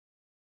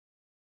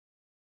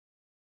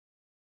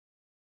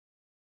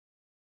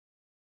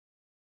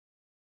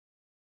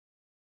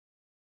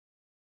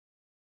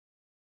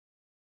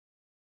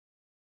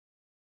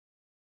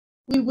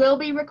We will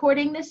be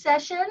recording this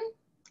session,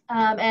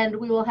 and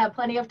we will have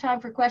plenty of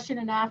time for question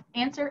and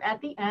answer at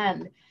the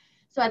end.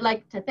 So I'd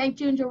like to thank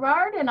June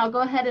Girard, and I'll go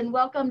ahead and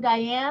welcome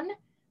Diane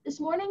this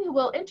morning, who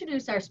will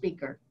introduce our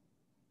speaker.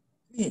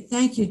 Great.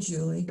 Thank you,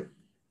 Julie.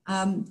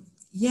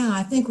 Yeah,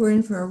 I think we're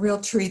in for a real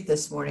treat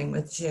this morning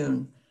with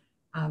June.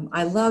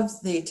 I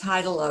loved the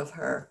title of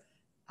her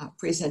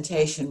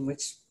presentation,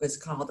 which was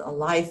called A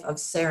Life of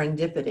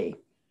Serendipity.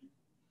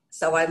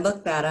 So I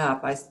looked that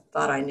up. I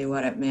thought I knew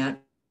what it meant,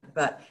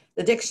 but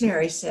the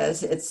dictionary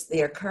says it's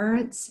the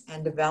occurrence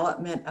and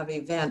development of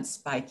events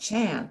by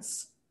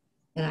chance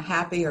in a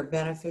happy or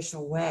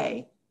beneficial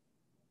way.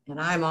 And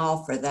I'm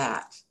all for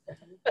that.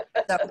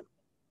 So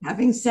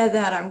having said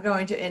that, I'm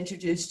going to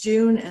introduce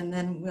June, and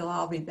then we'll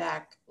all be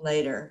back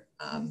later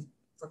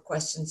for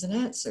questions and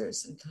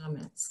answers and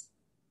comments.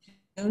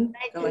 June,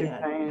 go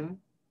ahead. Diane.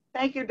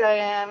 Thank you,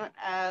 Diane.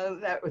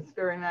 That was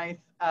very nice.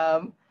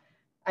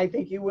 I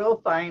think you will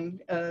find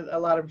a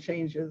lot of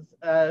changes.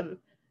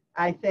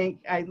 I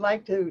think I'd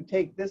like to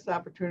take this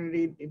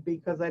opportunity,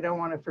 because I don't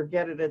want to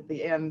forget it at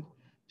the end,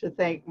 to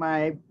thank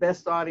my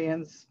best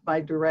audience,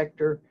 my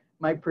director,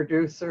 my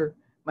producer,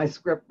 my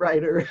script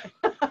writer,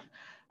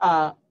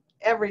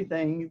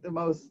 everything, the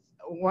most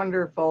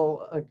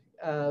wonderful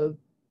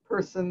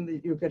person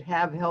that you could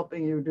have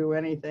helping you do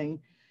anything,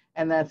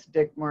 and that's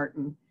Dick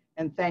Martin.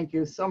 And thank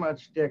you so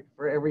much, Dick,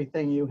 for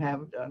everything you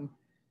have done.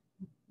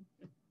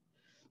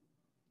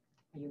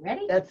 Are you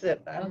ready? That's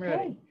it. I'm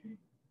ready.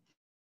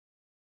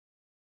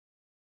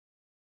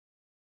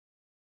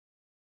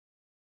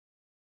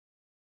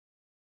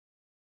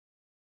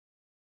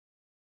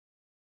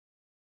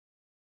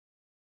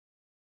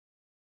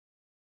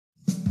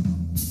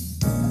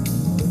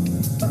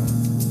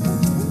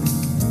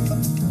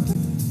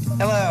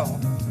 Hello.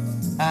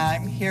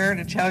 I'm here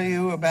to tell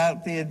you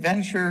about the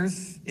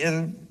adventures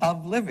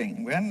of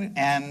living,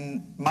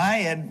 and my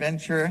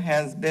adventure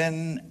has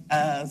been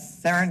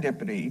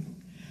serendipity.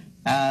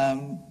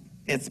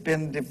 It's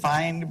been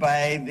defined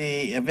by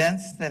the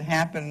events that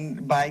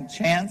happened by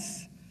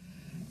chance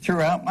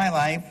throughout my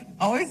life,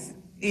 always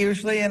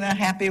usually in a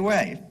happy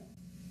way.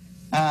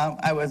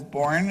 I was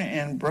born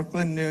in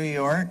Brooklyn, New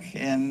York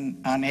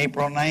on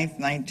April 9th,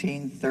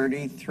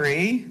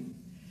 1933.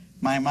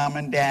 My mom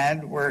and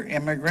dad were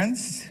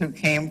immigrants who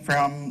came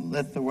from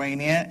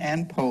Lithuania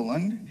and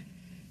Poland.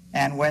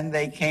 And when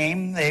they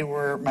came,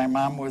 my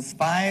mom was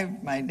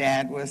 5, my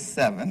dad was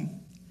 7.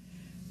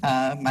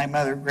 My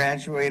mother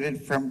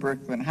graduated from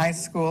Brooklyn High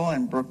School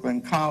and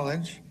Brooklyn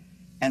College,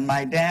 and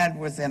my dad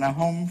was in a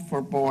home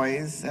for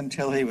boys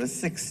until he was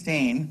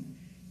 16,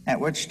 at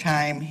which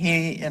time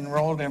he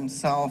enrolled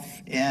himself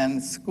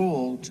in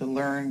school to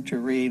learn to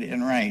read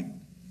and write.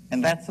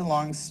 And that's a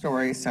long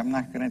story, so I'm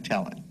not going to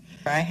tell it.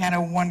 I had a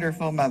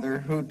wonderful mother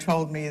who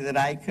told me that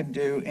I could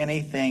do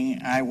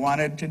anything I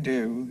wanted to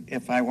do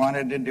if I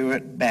wanted to do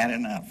it bad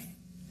enough.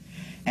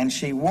 And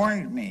she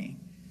warned me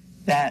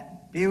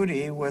that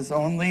beauty was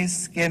only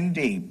skin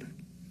deep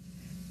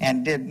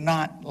and did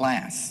not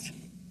last.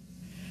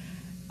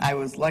 I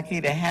was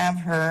lucky to have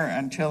her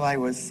until I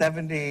was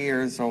 70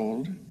 years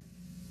old.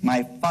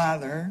 My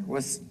father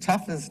was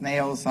tough as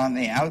nails on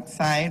the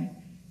outside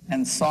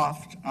and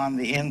soft on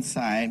the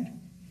inside.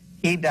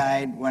 He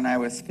died when I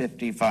was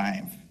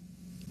 55.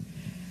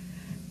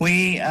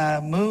 We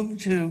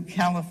moved to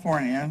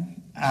California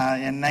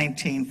in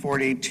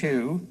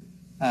 1942.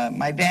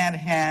 My dad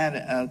had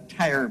a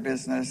tire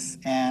business,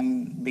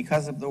 and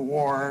because of the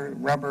war,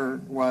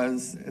 rubber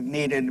was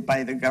needed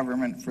by the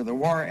government for the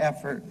war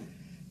effort,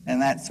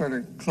 and that sort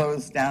of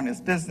closed down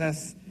his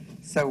business.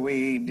 So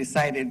we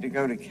decided to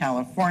go to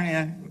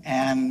California,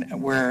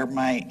 and where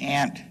my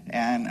aunt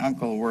and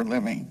uncle were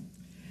living.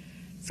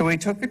 So we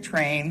took a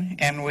train,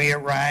 and we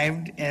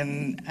arrived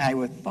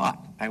I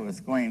thought I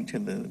was going to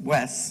the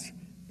west,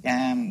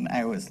 and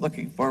I was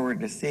looking forward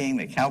to seeing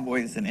the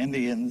cowboys and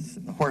Indians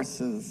and the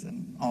horses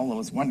and all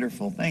those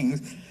wonderful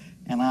things.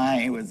 And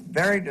I was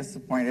very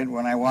disappointed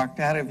when I walked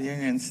out of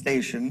Union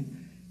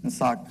Station and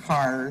saw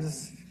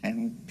cars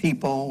and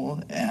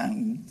people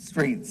and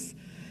streets.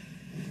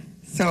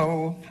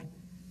 So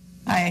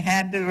I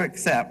had to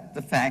accept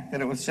the fact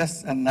that it was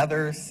just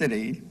another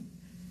city.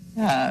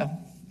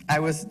 I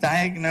was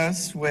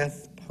diagnosed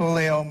with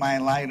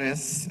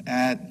poliomyelitis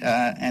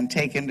and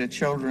taken to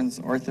Children's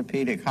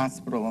Orthopedic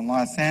Hospital in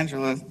Los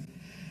Angeles.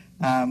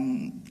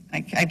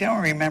 I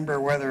don't remember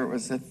whether it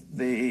was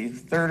the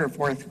 3rd or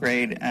 4th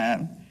grade,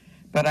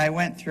 but I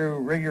went through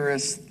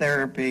rigorous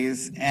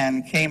therapies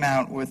and came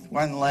out with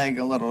one leg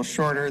a little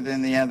shorter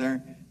than the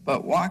other,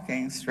 but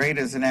walking straight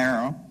as an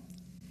arrow.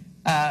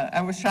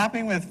 I was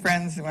shopping with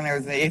friends when I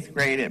was in the 8th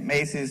grade at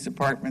Macy's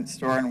department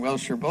store on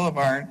Wilshire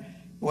Boulevard,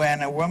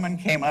 when a woman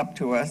came up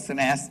to us and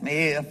asked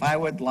me if I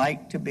would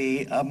like to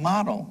be a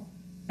model.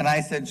 And I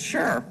said,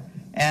 sure.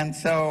 And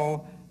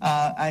so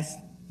I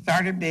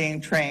started being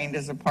trained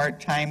as a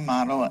part-time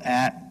model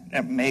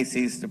at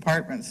Macy's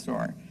department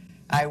store.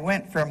 I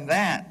went from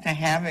that to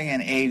having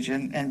an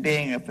agent and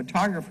being a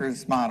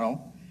photographer's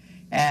model.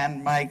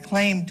 And my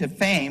claim to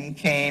fame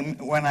came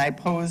when I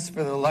posed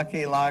for the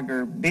Lucky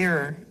Lager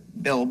beer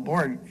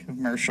billboard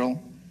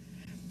commercial.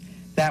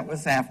 That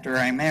was after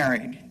I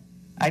married.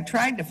 I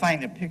tried to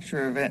find a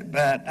picture of it,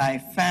 but I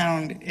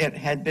found it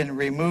had been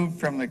removed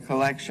from the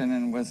collection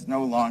and was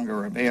no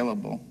longer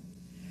available.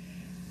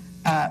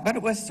 But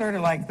it was sort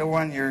of like the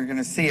one you're going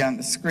to see on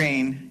the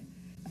screen.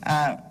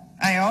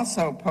 I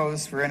also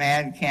posed for an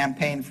ad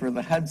campaign for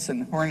the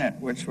Hudson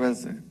Hornet, which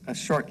was a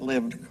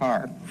short-lived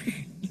car.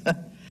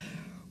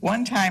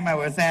 One time I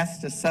was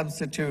asked to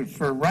substitute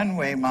for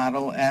runway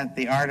model at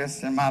the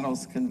Artists and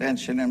Models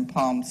Convention in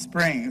Palm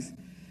Springs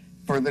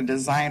for the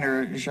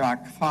designer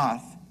Jacques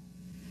Foth.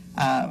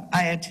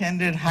 I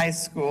attended high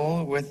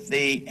school with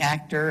the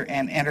actor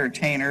and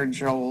entertainer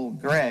Joel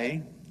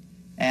Grey,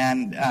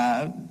 and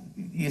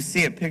you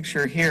see a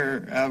picture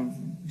here of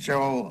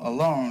Joel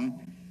alone.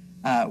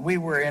 We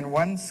were in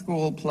one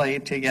school play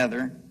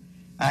together.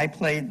 I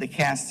played the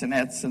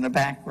castanets in the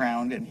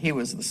background, and he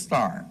was the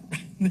star.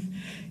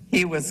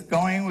 He was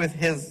going with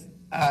his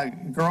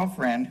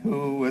girlfriend,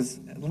 who was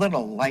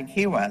little like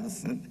he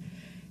was.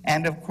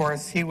 And of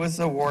course, he was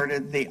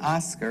awarded the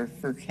Oscar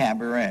for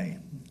Cabaret.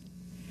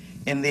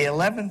 In the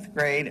 11th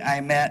grade,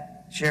 I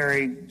met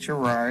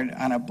Girard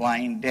on a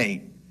blind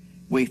date.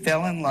 We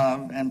fell in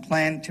love and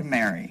planned to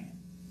marry.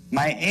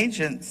 My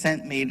agent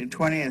sent me to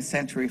 20th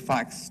Century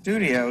Fox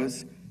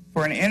Studios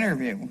for an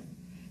interview,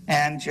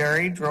 and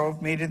Jerry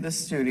drove me to the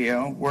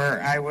studio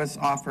where I was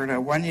offered a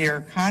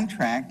one-year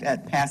contract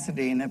at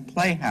Pasadena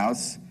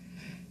Playhouse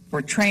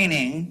for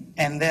training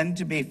and then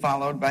to be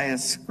followed by a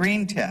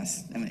screen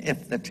test. And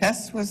if the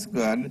test was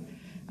good,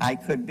 I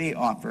could be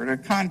offered a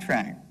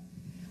contract.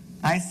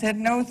 I said,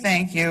 no,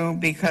 thank you,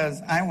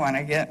 because I want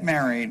to get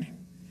married.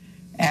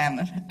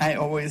 And I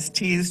always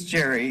teased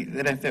Jerry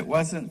that if it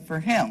wasn't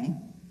for him,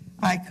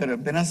 I could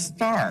have been a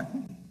star.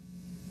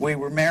 We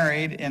were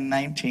married in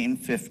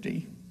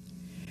 1950.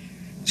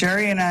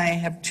 Jerry and I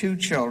have two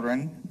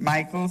children,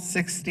 Michael,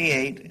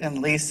 68,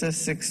 and Lisa,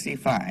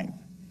 65.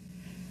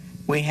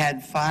 We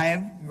had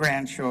 5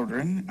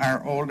 grandchildren.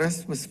 Our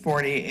oldest was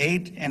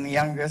 48, and the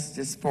youngest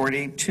is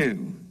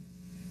 42.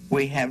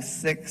 We have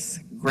 6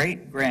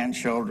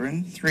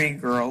 great-grandchildren, 3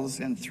 girls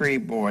and 3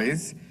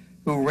 boys,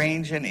 who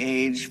range in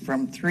age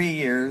from 3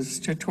 years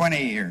to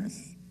 20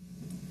 years.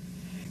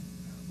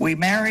 We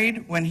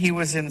married when he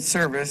was in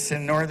service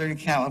in Northern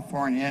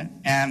California,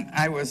 and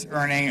I was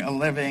earning a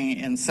living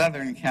in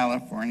Southern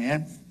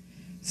California,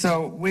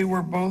 so we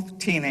were both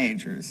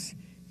teenagers.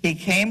 He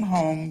came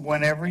home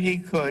whenever he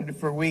could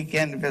for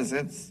weekend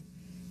visits,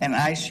 and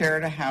I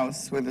shared a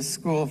house with a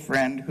school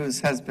friend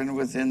whose husband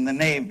was in the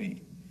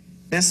Navy.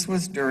 This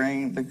was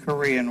during the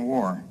Korean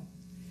War.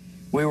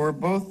 We were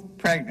both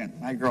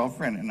pregnant, my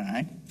girlfriend and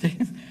I.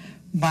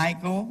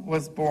 Michael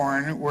was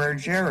born where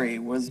Jerry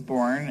was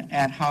born,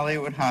 at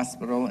Hollywood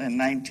Hospital in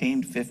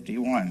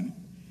 1951.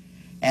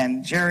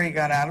 And Jerry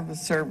got out of the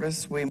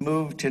service. We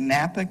moved to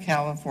Napa,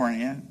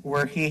 California,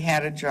 where he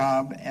had a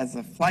job as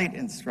a flight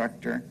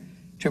instructor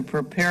to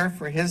prepare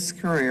for his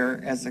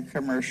career as a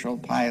commercial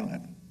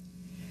pilot.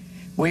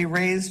 We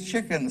raised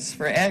chickens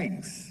for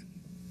eggs.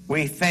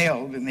 We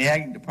failed in the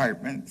egg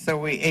department, so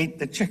we ate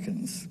the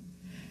chickens.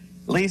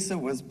 Lisa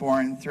was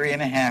born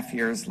 3.5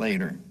 years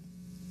later.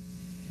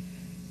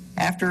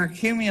 After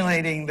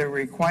accumulating the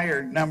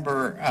required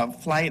number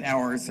of flight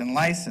hours and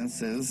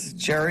licenses,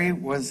 Jerry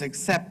was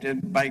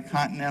accepted by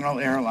Continental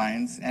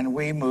Airlines, and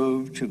we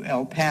moved to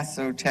El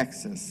Paso,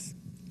 Texas.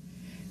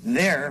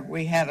 There,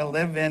 we had a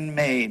live-in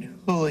maid,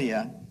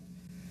 Julia,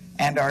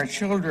 and our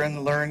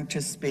children learned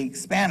to speak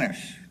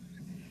Spanish.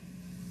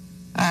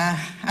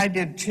 I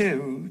did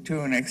too,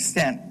 to an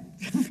extent.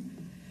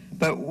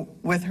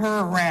 But with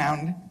her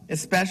around,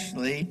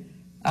 especially,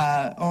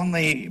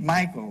 only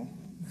Michael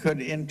could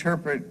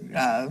interpret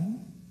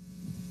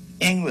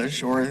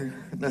English or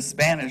the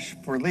Spanish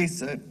for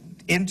Lisa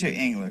into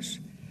English.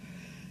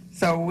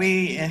 So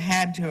we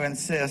had to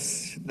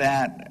insist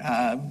that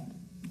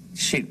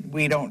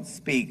we don't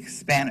speak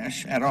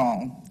Spanish at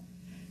all.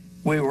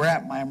 We were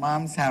at my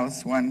mom's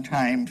house one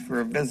time for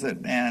a visit,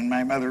 and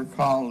my mother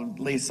called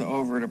Lisa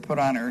over to put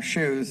on her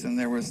shoes, and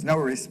there was no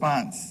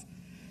response.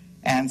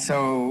 And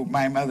so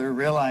my mother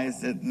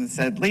realized it and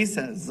said,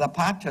 Lisa,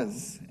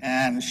 zapatas,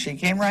 and she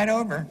came right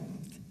over.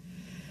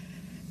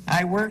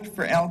 I worked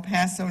for El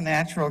Paso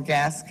Natural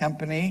Gas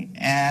Company,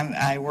 and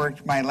I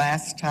worked my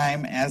last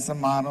time as a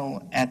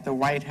model at the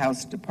White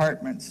House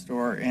department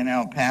store in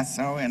El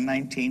Paso in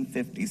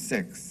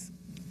 1956.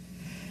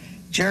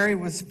 Jerry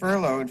was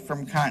furloughed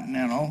from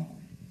Continental,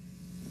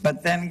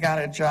 but then got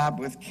a job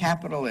with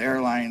Capital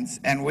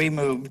Airlines, and we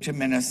moved to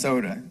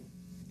Minnesota.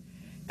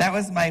 That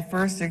was my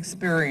first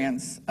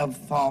experience of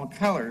fall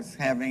colors.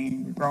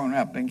 Having grown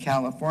up in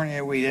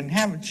California, we didn't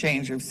have a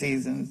change of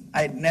seasons.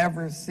 I'd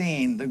never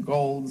seen the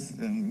golds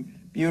and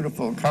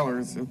beautiful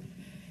colors.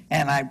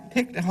 And I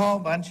picked a whole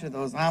bunch of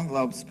those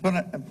envelopes,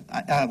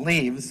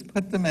 leaves,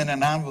 put them in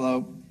an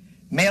envelope,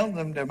 mailed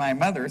them to my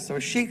mother so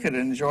she could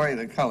enjoy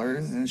the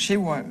colors. And she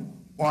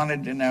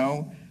wanted to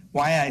know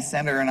why I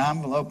sent her an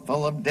envelope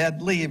full of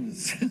dead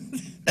leaves,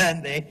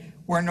 and they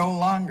were no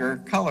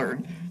longer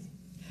colored.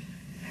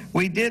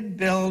 We did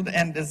build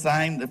and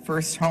design the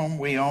first home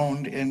we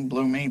owned in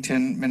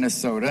Bloomington,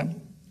 Minnesota,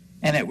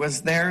 and it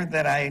was there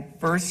that I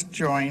first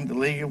joined the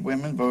League of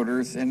Women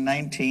Voters in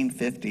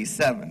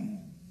 1957.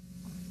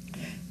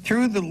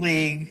 Through the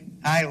League,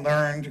 I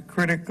learned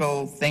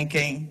critical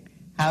thinking,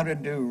 how to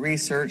do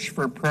research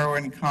for pro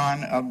and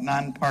con of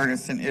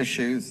nonpartisan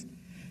issues,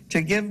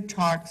 to give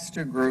talks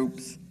to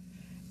groups,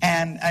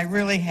 and I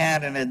really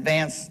had an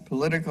advanced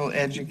political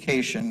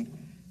education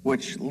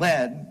which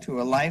led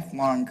to a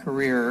lifelong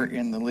career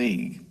in the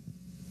League.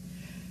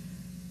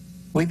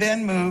 We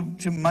then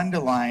moved to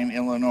Mundelein,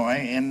 Illinois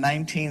in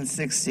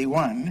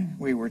 1961.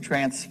 We were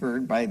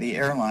transferred by the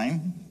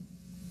airline,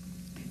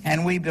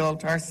 and we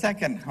built our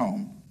second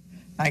home.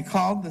 I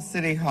called the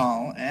City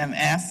Hall and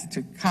asked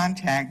to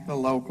contact the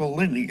local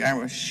league. I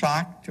was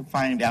shocked to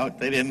find out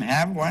they didn't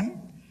have one,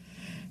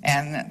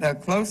 and the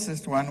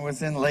closest one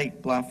was in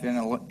Lake Bluff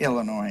in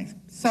Illinois.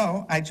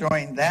 So I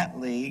joined that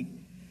league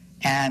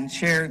and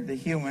chaired the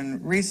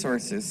Human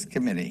Resources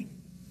Committee.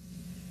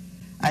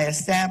 I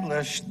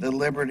established the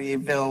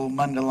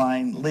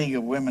Libertyville-Mundelein League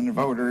of Women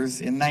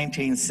Voters in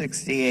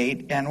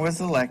 1968 and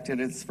was elected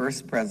its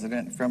first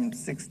president from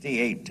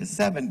 68 to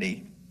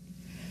 70.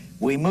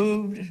 We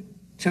moved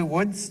to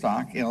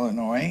Woodstock,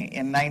 Illinois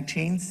in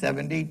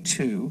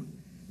 1972,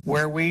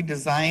 where we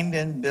designed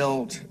and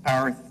built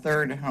our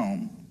third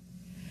home.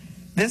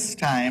 This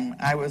time,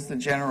 I was the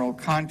general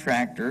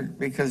contractor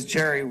because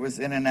Jerry was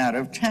in and out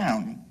of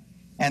town,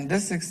 and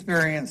this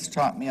experience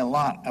taught me a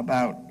lot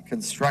about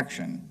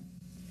construction.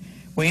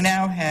 We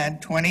now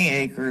had 20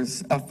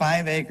 acres, a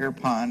 5-acre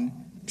pond,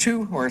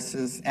 2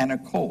 horses, and a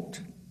colt.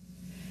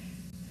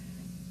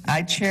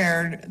 I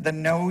chaired the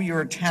Know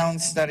Your Town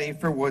study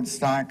for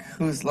Woodstock,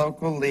 whose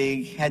local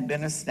league had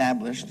been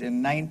established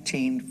in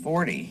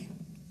 1940.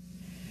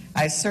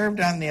 I served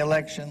on the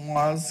Election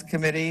Laws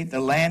Committee, the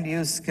Land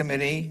Use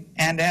Committee,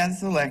 and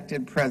as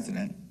elected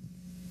president.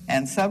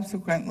 And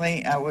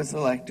subsequently, I was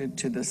elected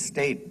to the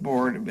State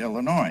Board of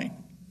Illinois.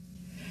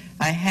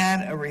 I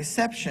had a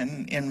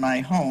reception in my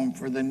home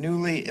for the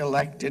newly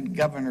elected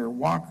Governor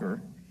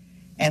Walker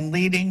and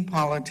leading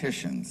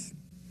politicians.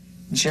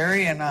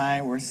 Jerry and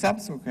I were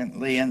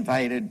subsequently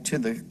invited to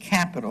the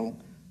Capitol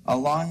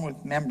along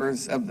with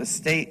members of the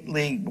State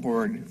League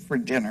Board for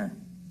dinner.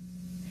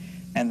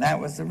 And that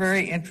was a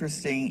very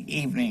interesting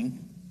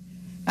evening.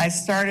 I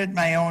started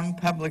my own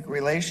public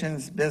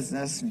relations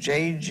business,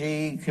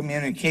 JG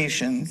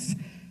Communications,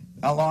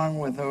 along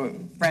with a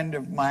friend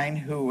of mine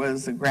who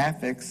was a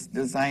graphics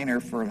designer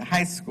for the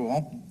high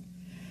school.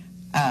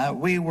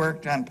 We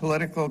worked on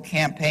political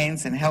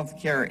campaigns and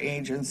healthcare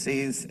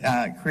agencies,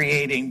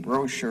 creating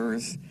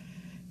brochures.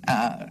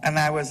 And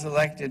I was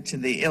elected to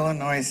the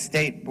Illinois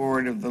State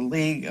Board of the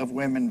League of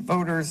Women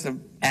Voters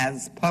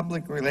as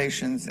Public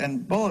Relations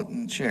and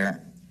Bulletin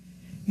Chair,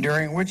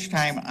 during which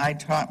time I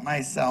taught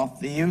myself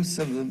the use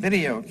of the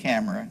video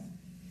camera,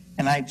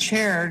 and I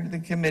chaired the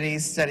committee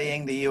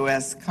studying the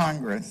U.S.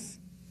 Congress.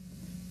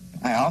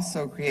 I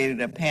also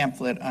created a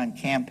pamphlet on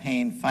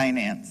campaign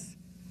finance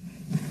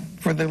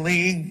for the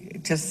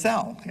League to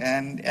sell,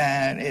 and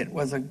it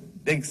was a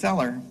big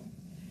seller.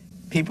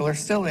 People are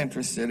still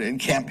interested in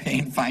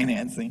campaign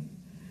financing.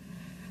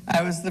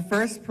 I was the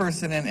first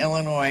person in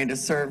Illinois to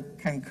serve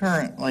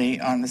concurrently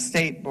on the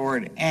state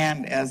board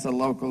and as a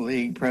local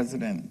league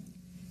president.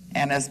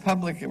 And as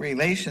public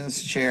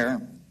relations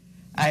chair,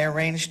 I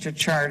arranged to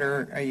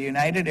charter a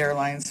United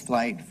Airlines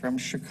flight from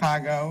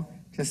Chicago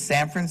to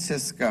San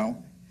Francisco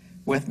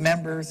with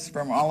members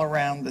from all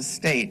around the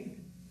state.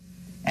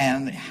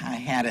 And I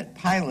had it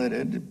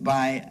piloted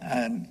by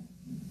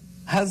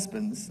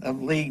husbands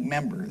of league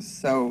members.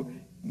 So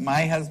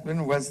my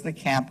husband was the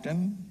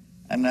captain,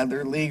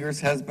 another leaguer's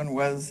husband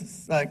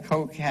was a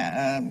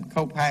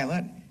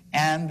co-pilot,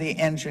 and the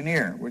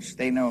engineer, which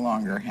they no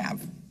longer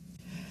have.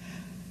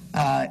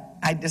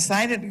 I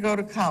decided to go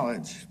to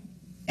college,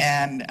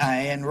 and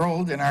I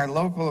enrolled in our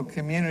local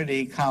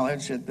community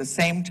college at the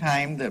same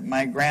time that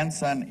my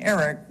grandson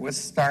Eric was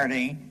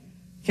starting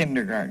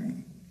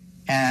kindergarten.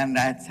 And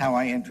that's how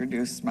I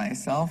introduced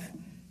myself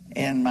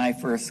in my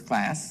first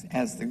class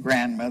as the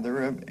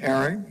grandmother of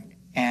Eric,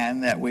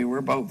 and that we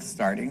were both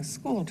starting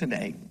school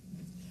today.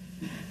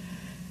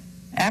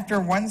 After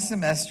one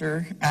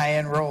semester, I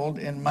enrolled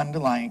in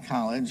Mundelein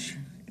College,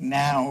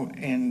 now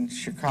in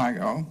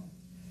Chicago,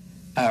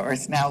 or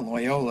it's now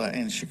Loyola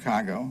in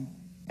Chicago.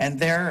 And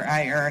there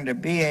I earned a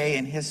BA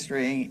in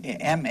history,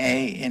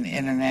 MA in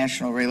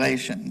international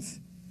relations.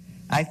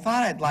 I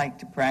thought I'd like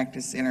to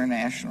practice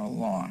international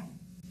law.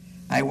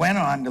 I went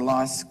on to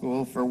law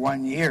school for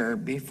 1 year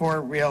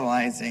before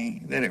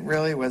realizing that it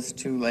really was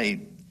too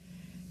late.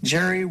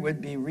 Jerry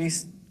would be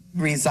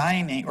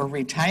resigning or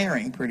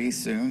retiring pretty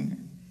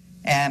soon,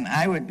 and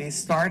I would be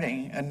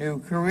starting a new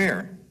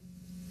career.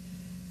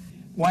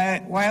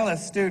 While a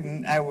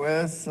student, I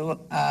was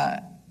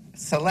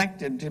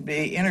selected to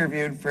be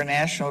interviewed for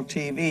national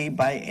TV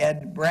by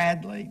Ed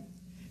Bradley,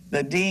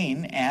 the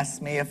dean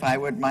asked me if I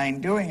would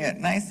mind doing it,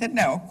 and I said,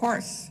 no, of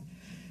course.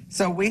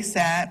 So we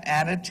sat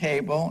at a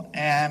table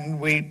and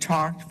we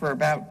talked for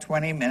about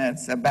 20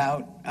 minutes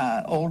about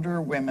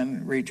older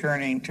women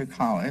returning to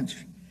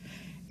college.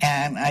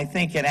 And I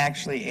think it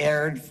actually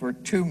aired for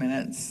 2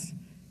 minutes.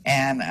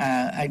 And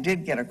I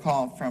did get a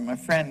call from a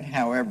friend,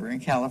 however, in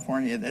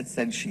California that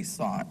said she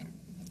saw it.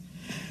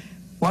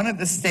 One of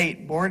the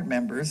state board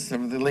members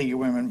of the League of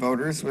Women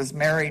Voters was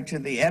married to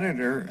the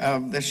editor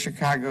of the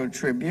Chicago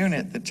Tribune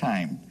at the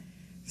time.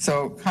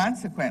 So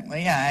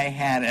consequently, I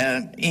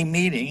had a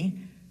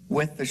meeting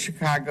with the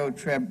Chicago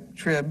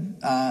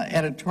Trib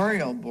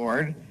editorial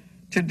board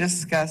to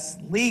discuss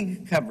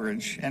League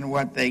coverage and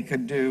what they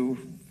could do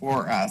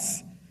for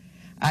us.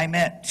 I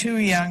met 2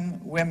 young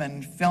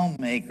women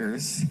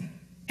filmmakers,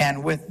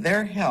 and with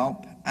their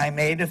help, I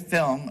made a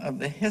film of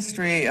the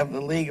history of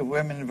the League of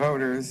Women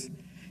Voters.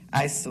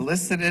 I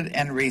solicited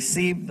and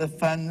received the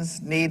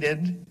funds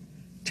needed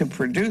to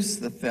produce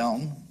the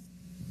film,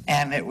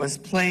 and it was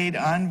played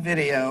on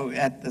video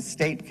at the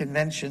state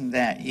convention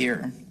that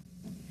year.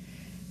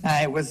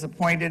 I was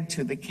appointed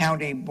to the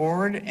county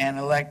board and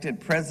elected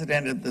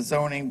president of the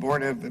Zoning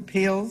Board of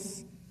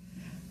Appeals.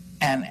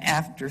 And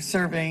after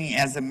serving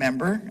as a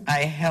member,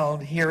 I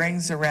held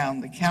hearings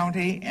around the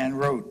county and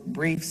wrote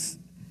briefs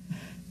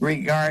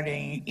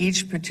regarding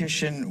each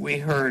petition we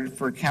heard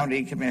for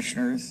county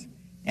commissioners.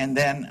 And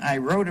then I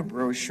wrote a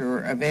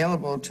brochure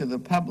available to the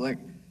public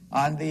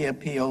on the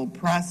appeal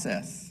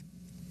process.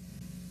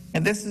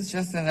 And this is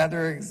just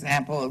another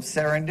example of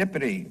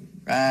serendipity.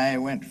 I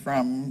went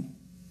from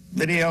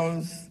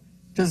videos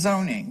to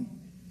zoning.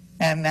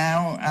 And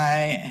now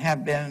I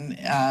have been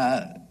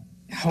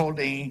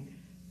holding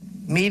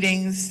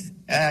meetings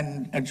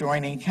and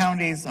adjoining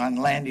counties on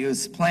land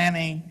use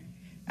planning.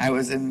 I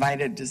was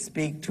invited to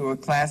speak to a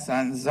class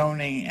on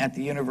zoning at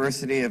the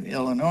University of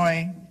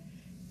Illinois.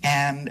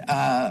 And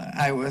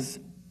I was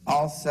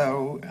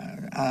also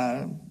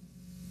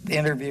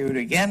interviewed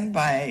again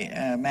by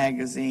a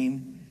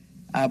magazine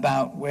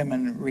about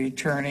women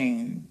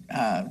returning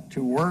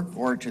to work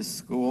or to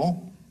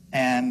school,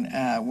 and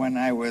when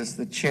I was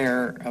the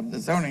chair of the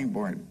zoning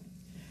board.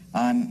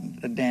 On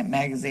the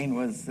magazine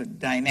was the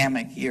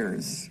Dynamic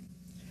Years.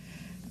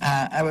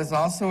 I was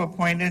also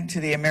appointed to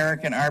the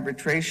American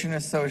Arbitration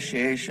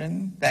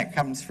Association. That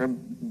comes from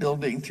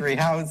building 3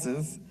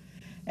 houses.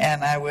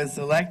 And I was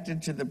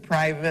elected to the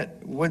private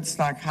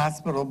Woodstock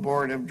Hospital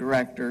Board of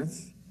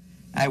Directors.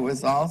 I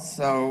was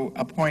also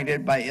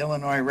appointed by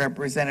Illinois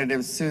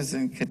Representative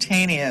Susan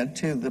Catania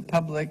to the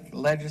Public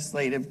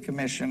Legislative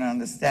Commission on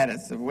the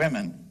Status of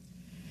Women.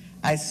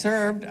 I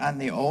served on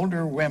the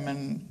Older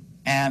Women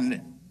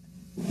and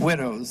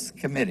Widows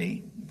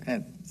Committee.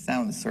 That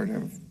sounds sort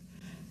of,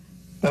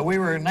 but we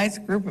were a nice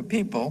group of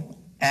people,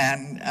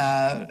 and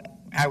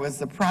I was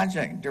the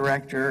project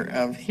director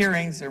of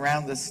hearings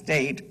around the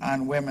state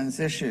on women's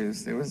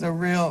issues. It was a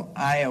real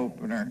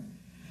eye-opener.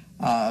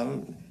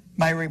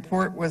 My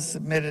report was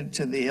submitted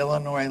to the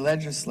Illinois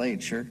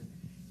legislature,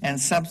 and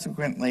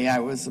subsequently I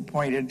was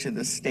appointed to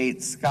the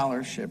state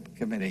scholarship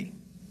committee.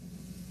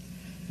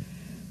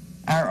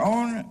 Our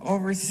own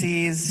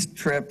overseas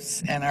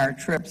trips and our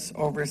trips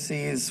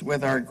overseas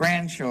with our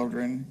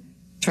grandchildren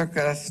took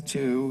us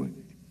to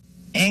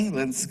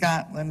England,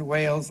 Scotland,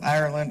 Wales,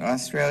 Ireland,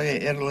 Australia,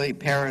 Italy,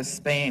 Paris,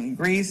 Spain,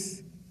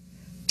 Greece,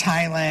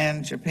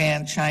 Thailand,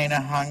 Japan,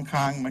 China, Hong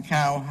Kong,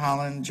 Macau,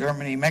 Holland,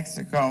 Germany,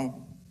 Mexico.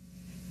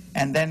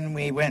 And then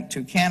we went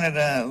to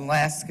Canada,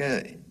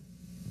 Alaska,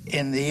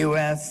 in the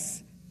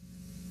U.S.,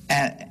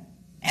 and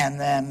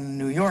then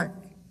New York,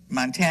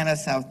 Montana,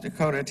 South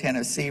Dakota,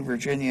 Tennessee,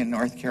 Virginia, and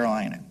North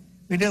Carolina.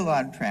 We did a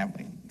lot of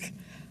traveling.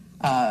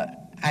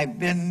 I've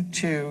been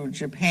to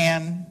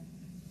Japan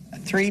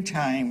 3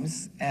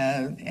 times,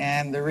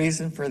 and the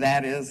reason for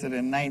that is that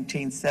in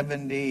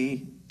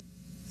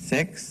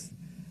 1976,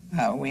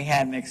 we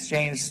had an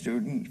exchange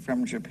student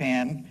from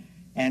Japan,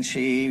 and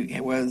she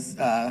was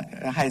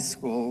a high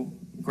school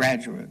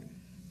graduate.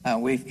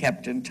 We've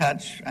kept in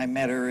touch. I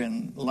met her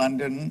in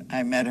London,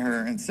 I met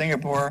her in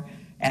Singapore,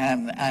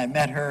 and I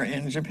met her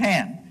in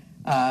Japan.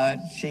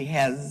 She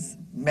has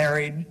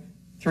married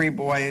 3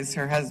 boys.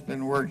 Her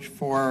husband worked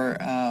for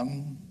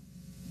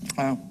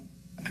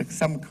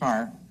some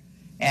car.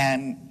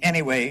 And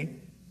anyway,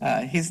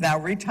 he's now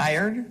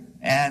retired,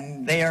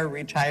 and they are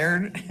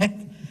retired,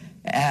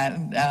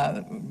 and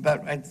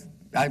but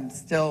I'm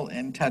still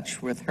in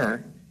touch with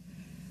her.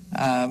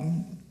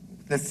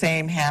 The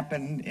same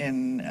happened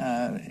in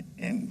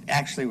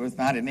actually it was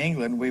not in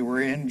England. We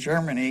were in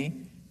Germany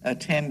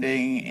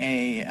attending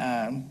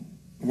a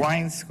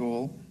wine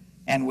school,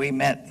 and we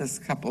met this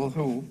couple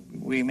who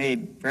we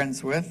made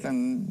friends with,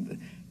 and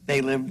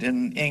they lived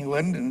in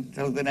England. And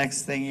so the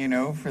next thing you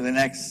know, for the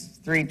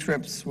next 3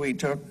 trips we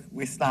took,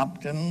 we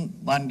stopped in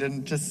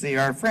London to see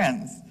our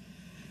friends.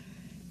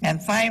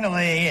 And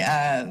finally,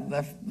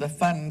 the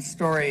fun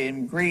story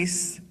in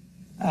Greece,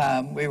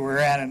 we were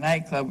at a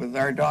nightclub with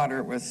our daughter.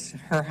 It was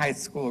her high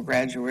school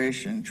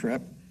graduation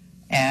trip.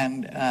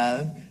 And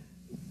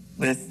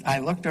I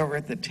looked over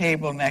at the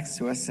table next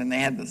to us, and they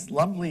had this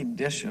lovely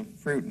dish of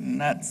fruit and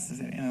nuts,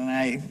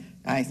 and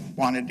I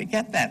wanted to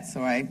get that.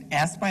 So I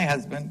asked my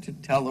husband to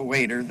tell the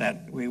waiter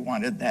that we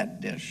wanted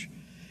that dish.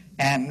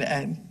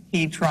 And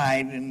he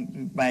tried,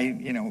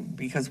 and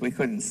because we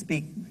couldn't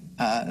speak,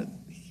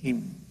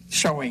 he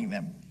showing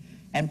them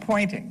and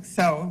pointing.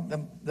 So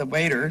the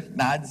waiter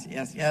nods,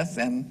 yes, yes,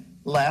 and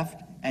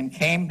left and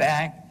came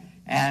back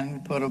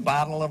and put a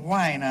bottle of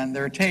wine on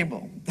their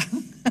table.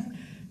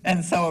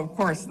 And so, of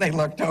course, they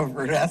looked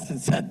over at us and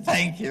said,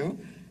 thank you.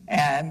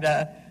 And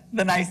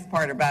the nice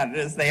part about it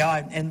is they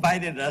all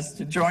invited us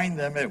to join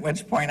them, at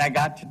which point I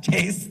got to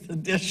taste the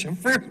dish of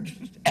fruit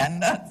and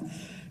nuts,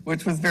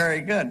 which was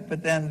very good.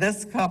 But then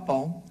this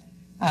couple,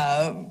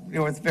 it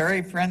was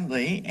very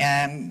friendly,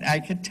 and I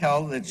could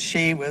tell that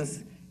she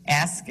was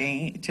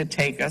asking to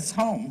take us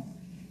home.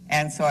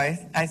 And so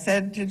I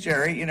said to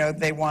Jerry,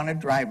 they want to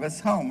drive us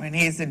home. And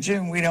he said,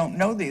 June, we don't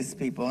know these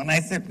people. And I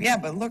said, yeah,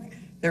 but look,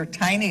 they're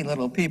tiny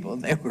little people.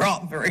 They were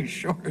all very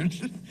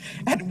short.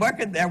 And what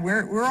could that?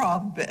 We're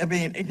all,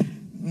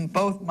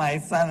 both my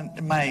son,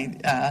 my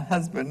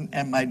husband,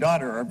 and my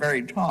daughter are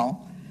very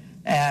tall.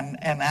 And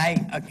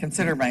I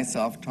consider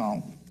myself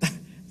tall.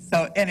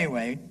 So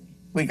anyway,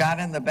 we got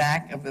in the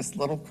back of this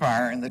little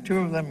car, and the two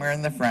of them were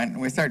in the front,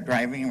 and we started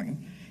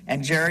driving.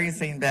 And Jerry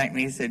leaned back and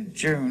he said,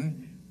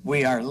 June,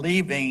 we are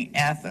leaving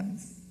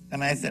Athens.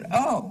 And I said,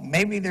 oh,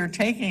 maybe they're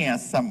taking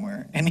us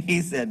somewhere. And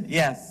he said,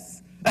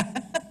 yes.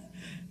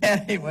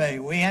 Anyway,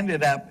 we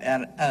ended up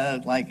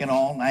at like an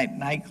all-night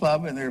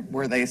nightclub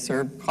where they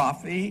served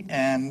coffee,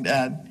 and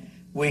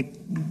we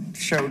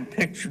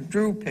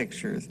drew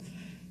pictures.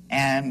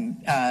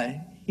 And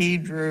he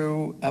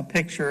drew a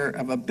picture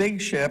of a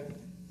big ship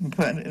and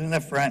put it in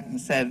the front and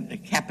said,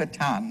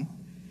 Capitan.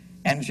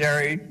 And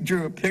Jerry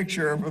drew a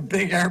picture of a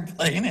big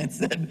airplane and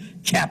said,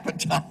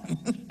 Capitan.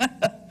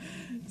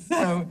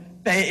 So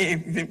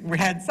they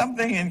had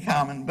something in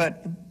common,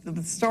 but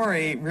the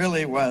story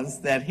really was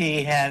that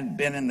he had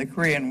been in the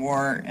Korean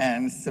War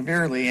and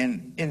severely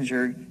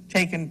injured,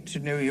 taken to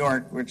New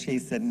York, which he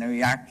said New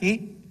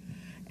Yorkie,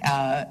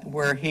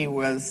 where he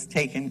was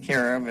taken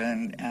care of,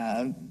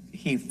 and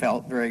he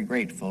felt very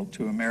grateful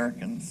to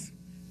Americans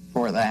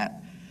for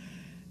that.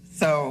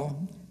 So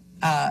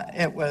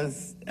it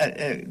was,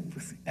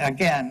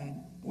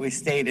 again, we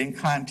stayed in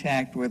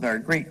contact with our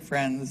Greek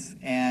friends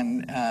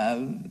and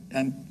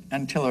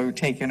until we were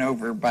taken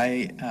over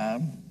by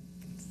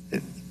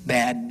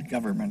bad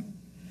government.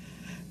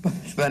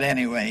 But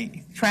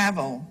anyway,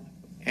 travel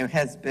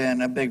has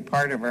been a big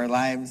part of our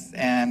lives,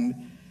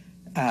 and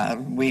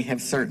we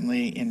have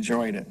certainly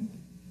enjoyed it.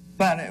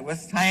 But it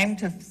was time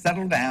to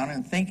settle down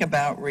and think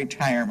about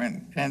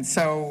retirement. And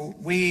so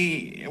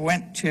we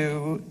went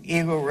to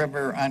Eagle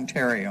River,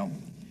 Ontario.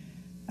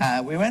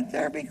 We went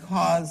there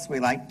because we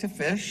liked to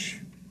fish.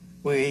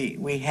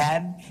 We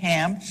had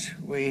camped.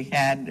 We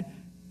had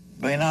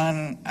been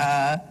on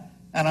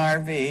an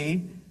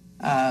RV.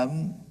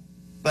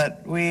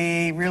 But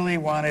we really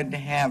wanted to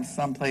have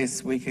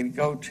someplace we could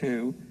go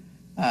to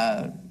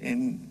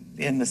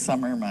in the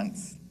summer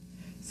months.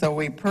 So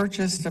we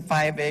purchased a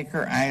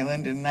 5-acre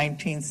island in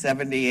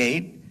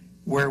 1978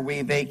 where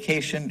we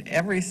vacationed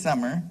every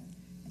summer,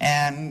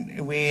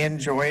 and we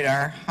enjoyed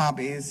our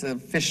hobbies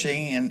of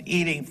fishing and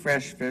eating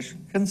fresh fish,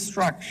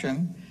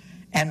 construction,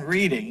 and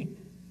reading.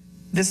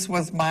 This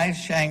was my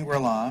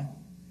Shangri-La.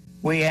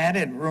 We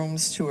added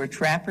rooms to a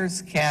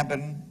trapper's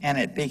cabin, and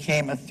it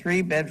became a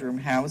 3-bedroom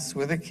house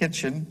with a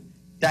kitchen,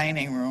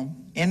 dining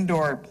room,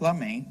 indoor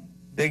plumbing,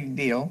 big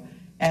deal,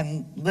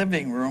 and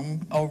living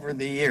room over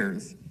the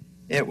years.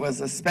 It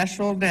was a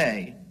special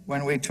day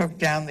when we took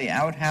down the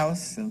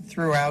outhouse and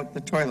threw out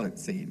the toilet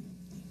seat.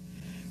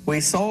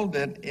 We sold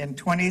it in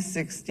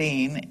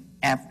 2016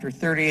 after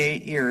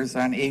 38 years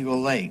on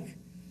Eagle Lake.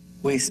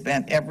 We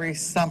spent every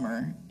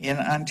summer in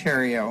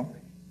Ontario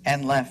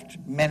and left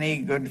many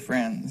good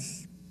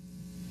friends.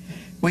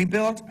 We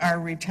built our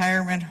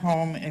retirement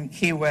home in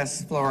Key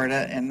West,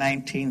 Florida in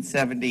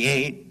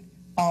 1978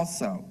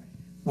 also.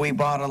 We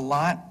bought a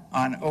lot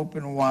on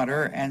open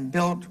water and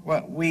built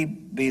what we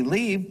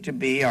believed to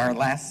be our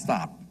last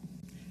stop,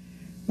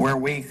 where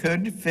we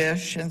could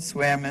fish and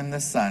swim in the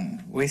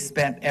sun. We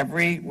spent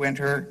every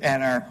winter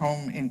at our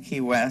home in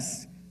Key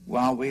West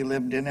while we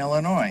lived in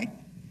Illinois,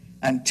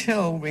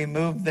 until we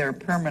moved there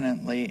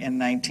permanently in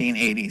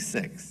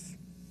 1986.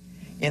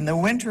 In the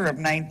winter of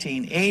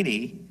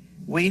 1980,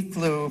 we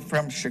flew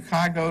from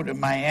Chicago to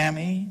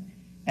Miami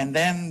and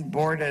then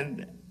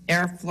boarded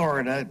Air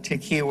Florida to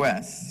Key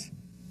West.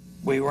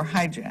 We were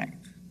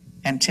hijacked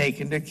and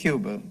taken to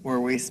Cuba, where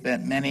we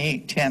spent many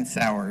tense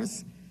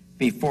hours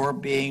before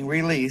being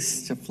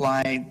released to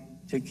fly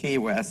to Key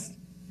West,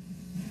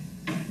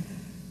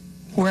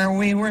 where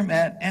we were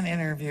met and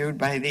interviewed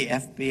by the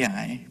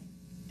FBI.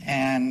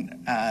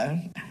 And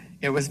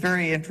it was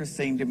very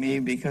interesting to me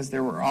because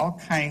there were all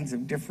kinds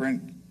of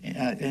different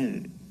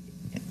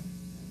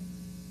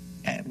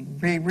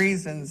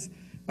reasons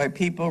why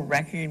people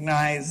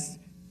recognized,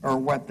 or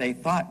what they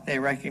thought they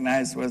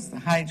recognized was the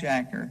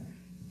hijacker.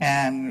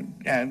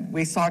 And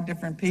we saw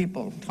different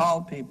people,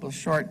 tall people,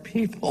 short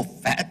people,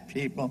 fat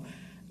people.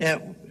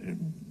 I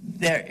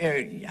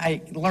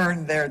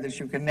learned there that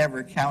you can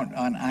never count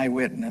on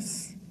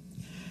eyewitness.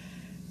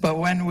 But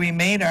when we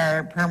made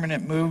our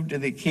permanent move to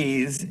the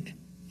Keys,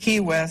 Key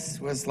West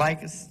was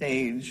like a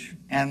stage,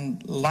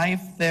 and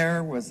life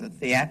there was a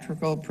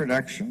theatrical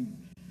production.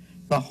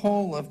 The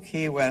whole of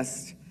Key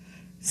West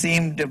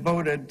seemed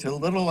devoted to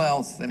little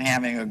else than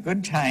having a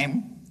good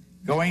time,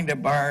 going to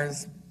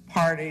bars,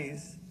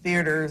 parties,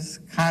 theaters,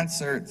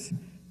 concerts,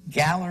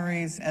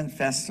 galleries, and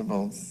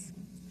festivals.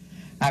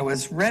 I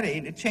was ready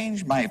to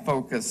change my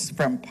focus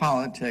from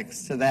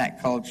politics to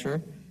that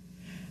culture.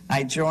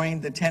 I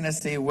joined the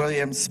Tennessee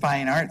Williams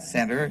Fine Arts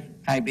Center.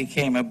 I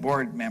became a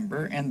board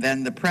member and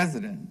then the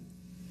president.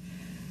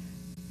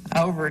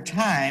 Over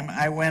time,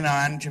 I went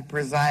on to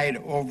preside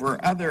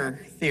over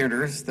other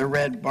theaters, the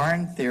Red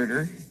Barn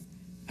Theater.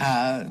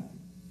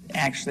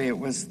 Actually, it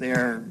was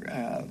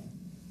their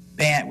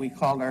band. We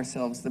called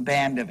ourselves the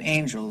Band of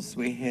Angels.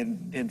 We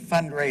did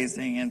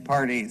fundraising and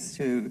parties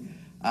to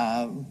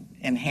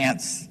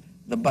enhance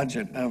the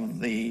budget of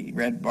the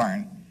Red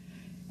Barn.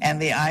 And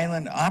the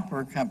Island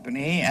Opera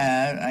Company,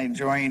 I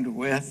joined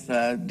with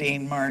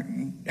Dean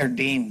Martin, or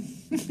Dean,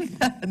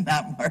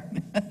 not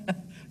Martin,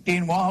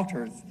 Dean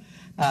Walters,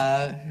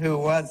 who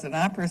was an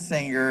opera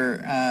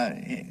singer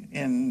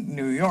in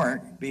New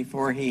York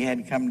before he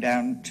had come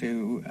down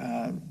to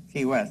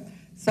Key West.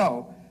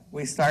 So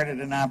we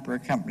started an opera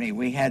company.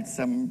 We had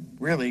some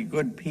really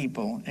good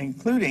people,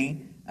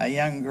 including a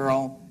young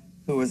girl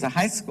who was a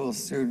high school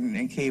student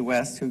in Key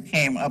West who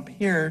came up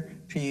here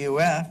to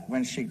UF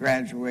when she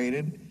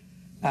graduated.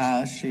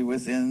 She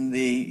was in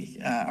the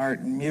art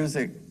and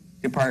music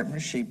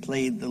department. She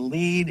played the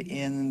lead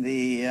in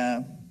the,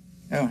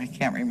 I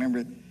can't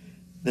remember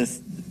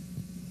this,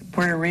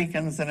 Puerto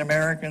Ricans and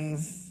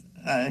Americans.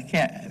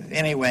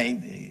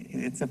 Anyway,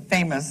 it's a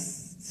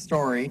famous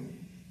story.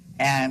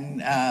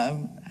 And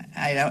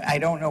I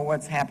don't know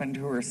what's happened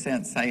to her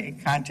since. I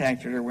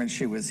contacted her when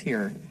she was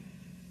here,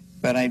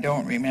 but I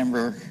don't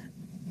remember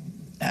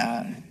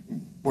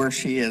where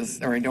she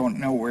is, or I don't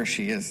know where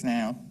she is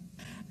now.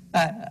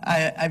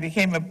 I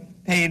became a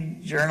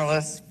paid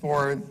journalist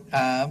for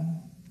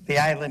the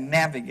Island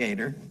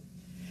Navigator,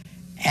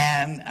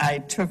 and I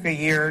took a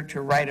year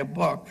to write a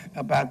book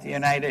about the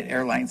United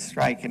Airlines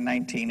strike in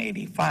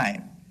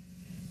 1985.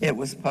 It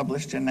was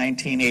published in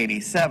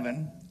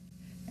 1987,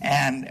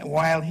 and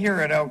while here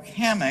at Oak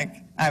Hammock,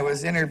 I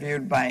was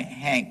interviewed by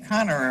Hank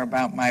Connor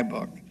about my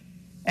book,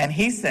 and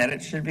he said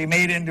it should be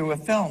made into a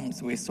film.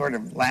 So we sort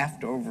of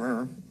laughed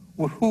over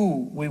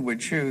who we would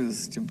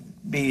choose to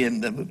be in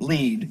the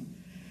lead.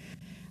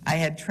 I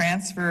had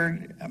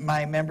transferred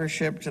my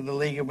membership to the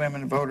League of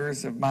Women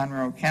Voters of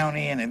Monroe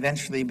County and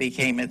eventually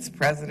became its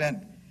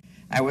president.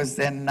 I was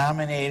then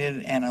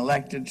nominated and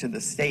elected to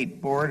the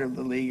state board of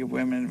the League of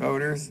Women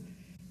Voters.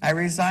 I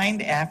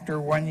resigned after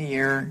 1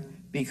 year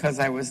because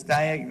I was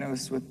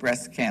diagnosed with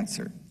breast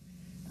cancer.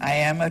 I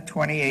am a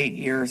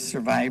 28-year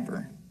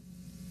survivor.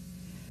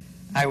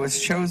 I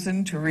was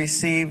chosen to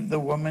receive the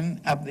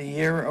Woman of the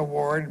Year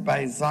award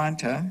by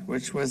Zonta,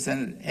 which was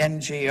an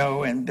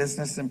NGO and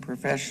business and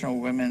professional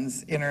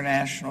women's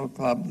international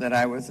club that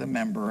I was a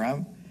member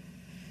of,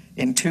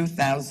 in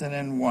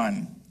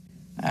 2001.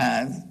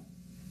 I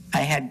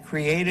had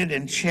created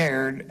and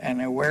chaired an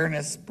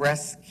awareness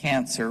breast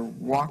cancer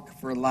walk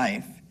for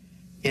life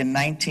in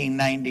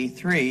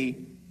 1993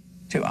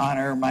 to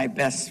honor my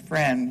best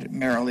friend,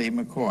 Marilee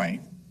McCoy.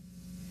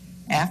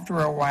 After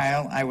a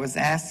while, I was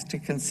asked to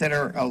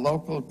consider a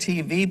local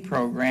TV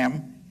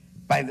program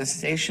by the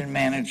station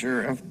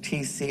manager of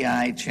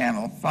TCI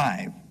Channel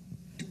 5.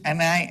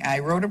 And I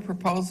wrote a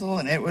proposal,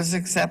 and it was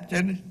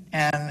accepted,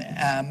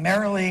 and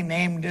Marilee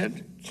named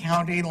it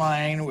County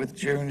Line with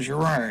June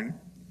Girard.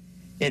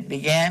 It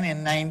began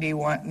in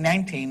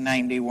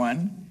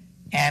 1991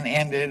 and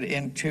ended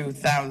in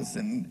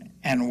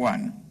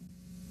 2001.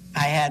 I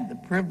had the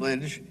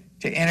privilege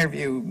to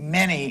interview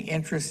many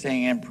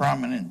interesting and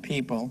prominent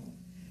people,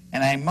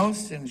 and I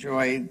most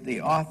enjoyed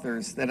the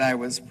authors that I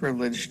was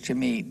privileged to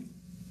meet.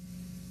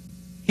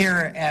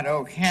 Here at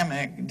Oak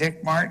Hammock,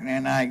 Dick Martin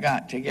and I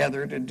got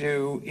together to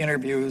do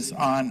interviews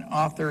on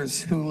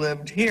authors who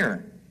lived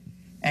here,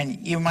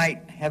 and you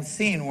might have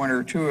seen one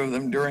or two of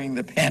them during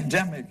the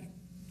pandemic.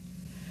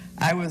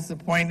 I was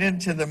appointed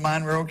to the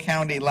Monroe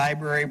County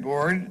Library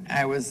Board.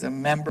 I was a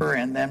member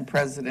and then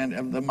president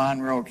of the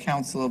Monroe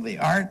Council of the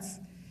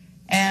Arts,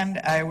 and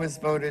I was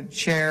voted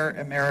chair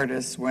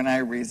emeritus when I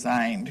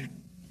resigned.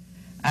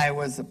 I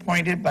was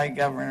appointed by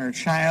Governor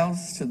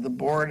Childs to the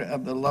board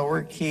of the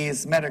Lower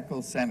Keys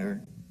Medical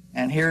Center.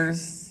 And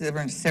here's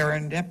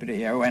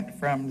serendipity. I went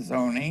from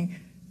zoning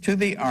to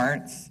the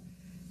arts,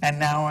 and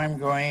now I'm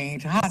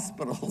going to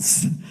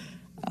hospitals.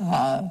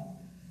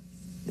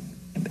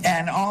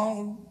 And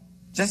all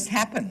just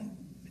happened,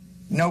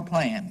 no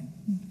plan.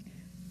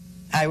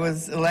 I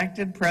was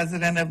elected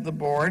president of the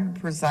board,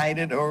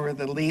 presided over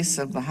the lease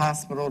of the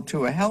hospital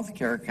to a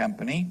healthcare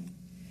company,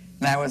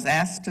 and I was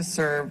asked to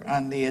serve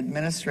on the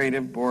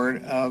administrative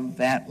board of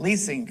that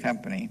leasing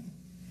company.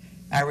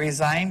 I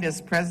resigned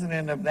as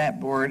president of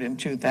that board in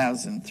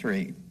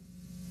 2003.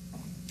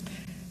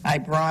 I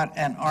brought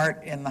an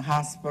art in the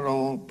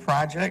hospital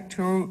project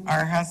to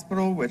our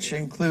hospital, which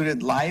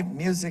included live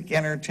music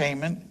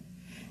entertainment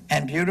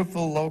and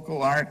beautiful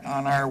local art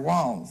on our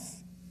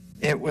walls.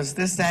 It was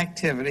this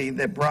activity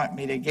that brought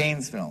me to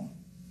Gainesville.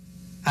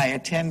 I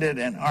attended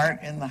an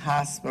art in the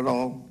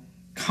hospital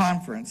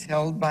conference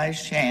held by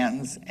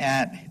Shands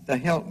at the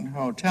Hilton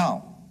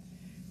Hotel.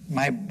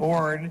 My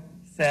board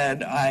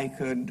said I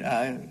could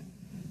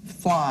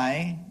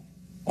fly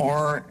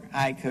or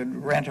I could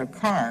rent a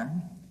car,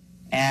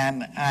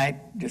 and I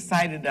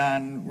decided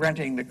on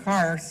renting the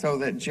car so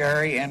that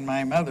Jerry and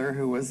my mother,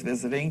 who was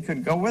visiting,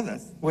 could go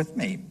with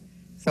me.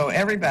 So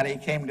everybody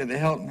came to the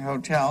Hilton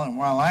Hotel, and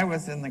while I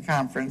was in the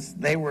conference,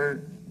 they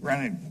were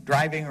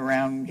driving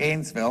around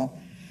Gainesville,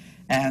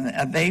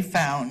 and they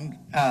found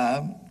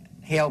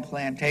Hale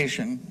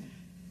Plantation,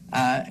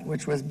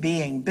 which was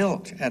being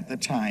built at the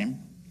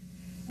time.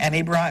 And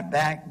he brought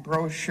back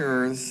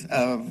brochures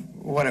of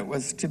what it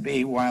was to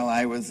be while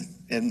I was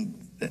in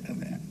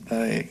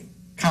the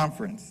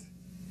conference.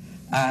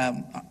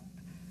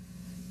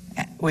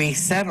 We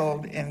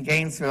settled in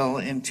Gainesville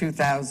in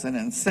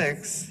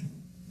 2006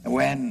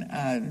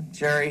 when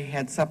Jerry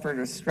had suffered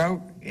a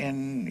stroke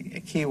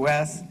in Key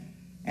West,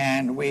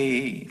 and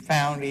we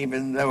found,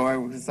 even though I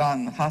was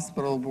on the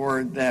hospital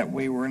board, that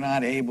we were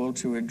not able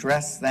to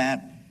address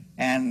that,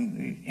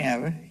 and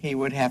he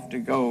would have to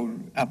go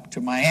up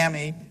to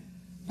Miami.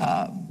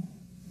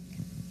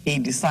 He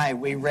decided,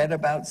 we read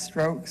about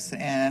strokes,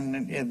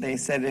 and they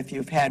said if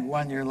you've had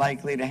one, you're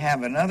likely to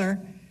have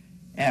another,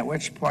 at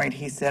which point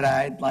he said,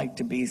 I'd like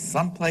to be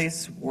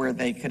someplace where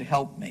they could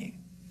help me.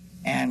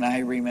 And I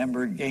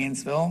remembered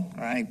Gainesville.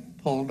 I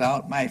pulled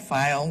out my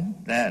file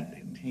that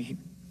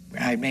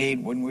I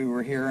made when we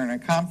were here in a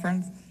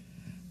conference.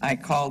 I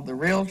called the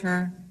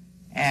realtor,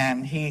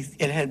 and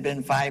it had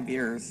been 5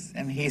 years,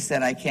 and he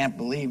said, I can't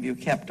believe you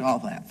kept all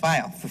that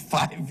file for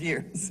 5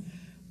 years.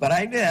 But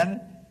I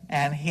did,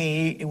 and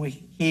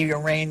he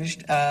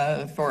arranged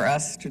for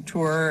us to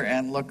tour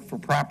and look for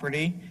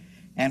property,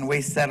 and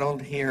we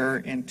settled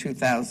here in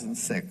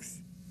 2006.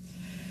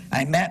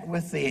 I met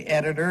with the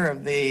editor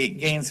of the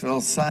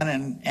Gainesville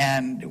Sun,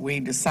 and we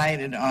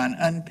decided on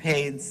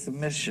unpaid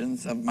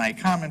submissions of my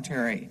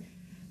commentary.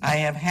 I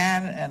have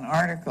had an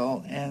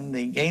article in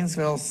the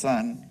Gainesville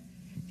Sun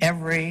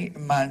every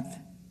month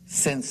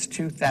since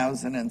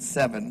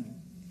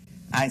 2007.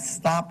 I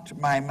stopped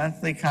my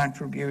monthly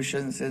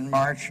contributions in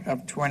March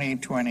of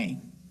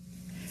 2020.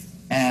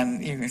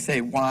 And you can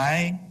say,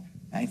 why?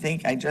 I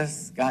think I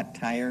just got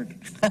tired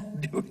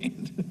of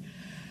doing it.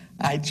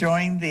 I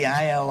joined the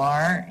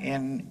ILR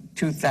in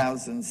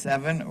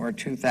 2007 or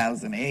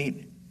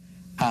 2008.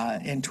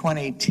 In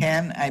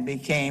 2010, I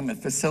became a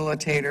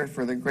facilitator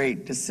for the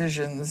Great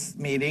Decisions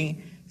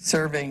meeting,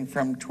 serving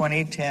from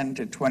 2010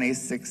 to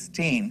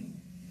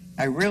 2016.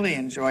 I really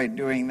enjoyed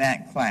doing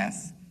that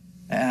class.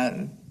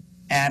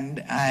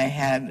 And I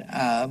had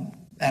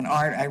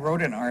I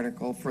wrote an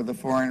article for the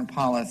Foreign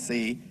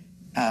Policy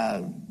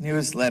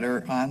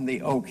newsletter on the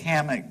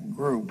OCAMIC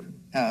group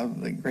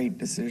of the Great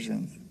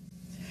Decisions.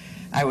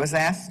 I was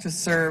asked to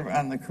serve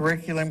on the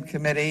curriculum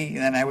committee,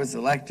 and I was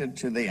elected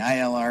to the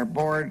ILR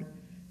board.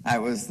 I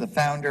was the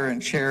founder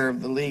and chair of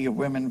the League of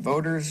Women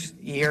Voters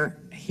here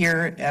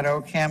at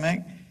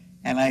OCAMIC,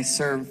 and I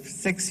served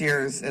 6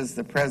 years as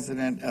the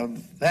president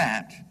of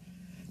that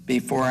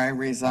before I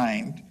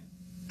resigned.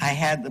 I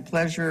had the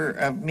pleasure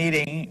of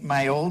meeting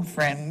my old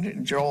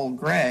friend Joel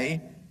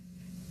Gray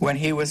when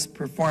he was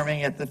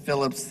performing at the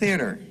Phillips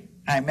Theater.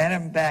 I met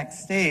him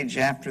backstage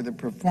after the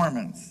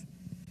performance.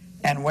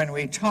 And when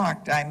we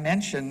talked, I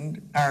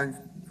mentioned our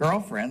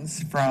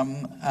girlfriends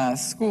from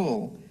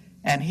school.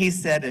 And he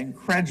said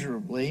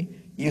incredulously,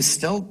 you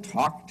still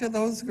talk to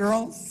those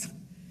girls?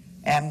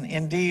 And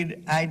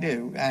indeed, I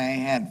do. I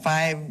had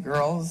 5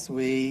 girls.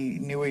 We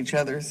knew each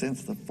other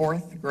since the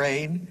 4th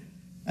grade.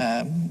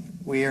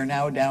 We are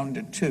now down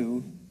to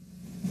 2,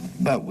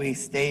 but we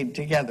stayed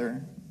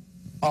together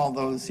all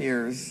those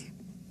years.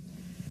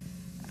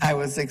 I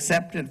was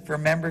accepted for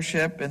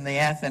membership in the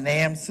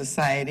Athenaeum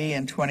Society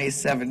in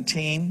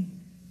 2017.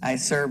 I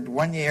served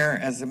 1 year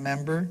as a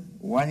member,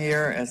 1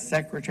 year as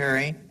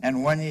secretary,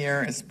 and 1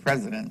 year as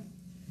president.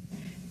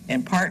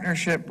 In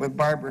partnership with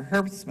Barbara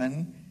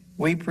Herbstman,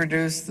 we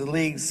produced the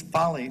League's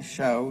Folly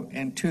Show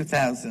in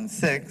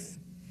 2006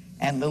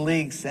 and the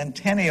League's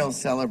Centennial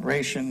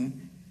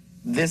Celebration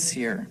this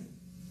year.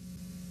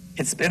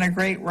 It's been a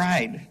great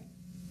ride,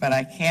 but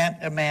I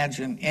can't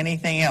imagine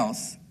anything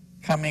else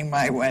coming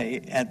my way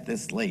at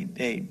this late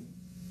date.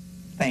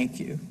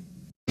 Thank you.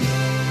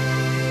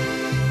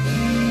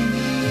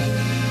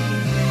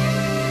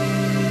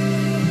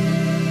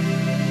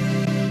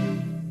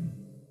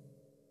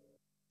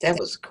 That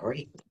was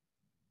great.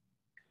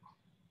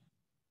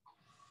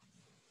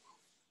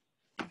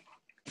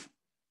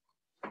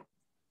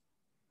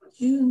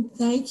 June,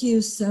 thank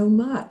you so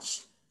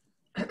much.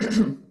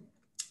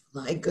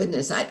 My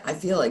goodness, I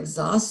feel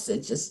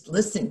exhausted just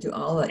listening to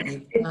all that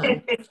you've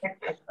done.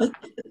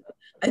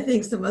 I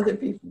think some other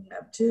people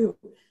have too.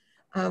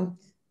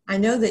 I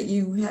know that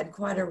you had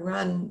quite a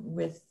run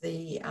with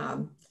the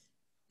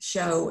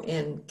show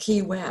in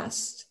Key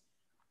West,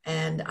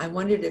 and I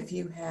wondered if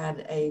you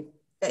had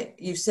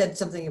you said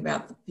something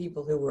about the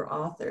people who were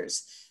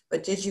authors,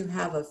 but did you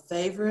have a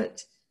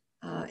favorite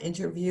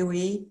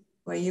interviewee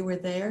while you were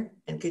there?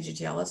 And could you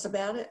tell us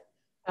about it?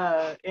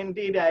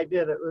 Indeed, I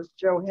did. It was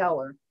Joe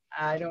Heller.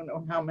 I don't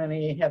know how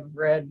many have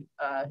read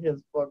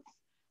his books.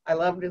 I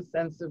loved his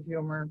sense of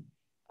humor.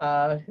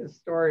 His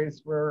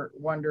stories were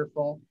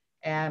wonderful.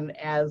 And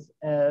as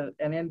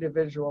an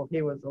individual,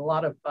 he was a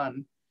lot of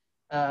fun.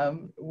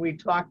 We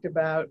talked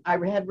about, I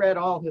had read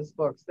all his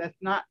books.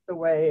 That's not the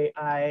way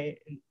I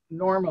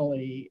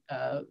normally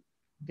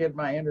did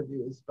my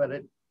interviews,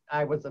 but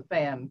I was a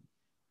fan,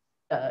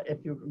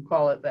 if you can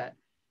call it that.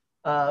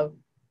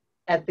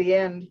 At the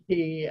end,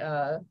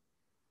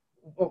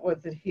 what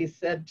was it? He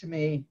said to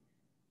me,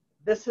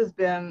 "This has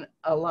been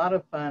a lot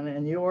of fun,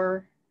 and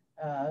you're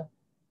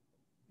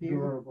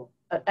adorable."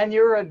 And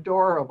you're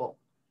adorable.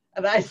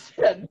 And I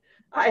said,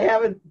 "I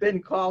haven't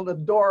been called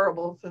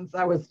adorable since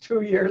I was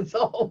 2 years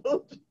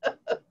old."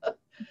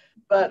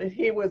 But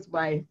he was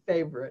my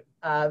favorite.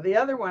 The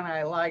other one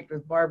I liked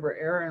was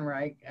Barbara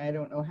Ehrenreich. I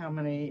don't know how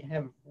many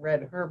have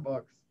read her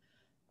books.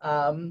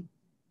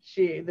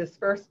 This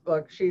first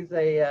book, she's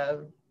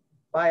a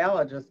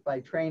biologist by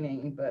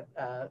training, but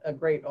a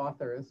great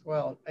author as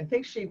well. I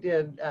think she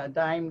did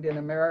Dimed in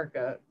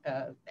America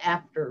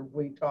after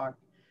we talked.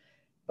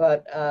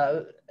 But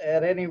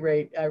at any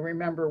rate, I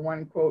remember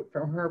one quote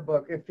from her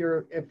book: if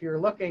you're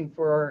looking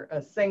for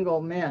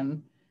single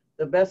men,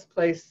 the best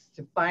place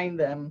to find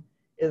them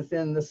is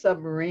in the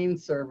submarine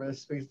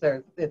service, because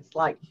it's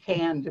like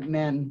canned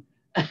men.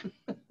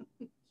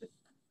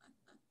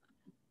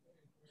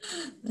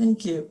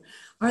 Thank you.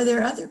 Are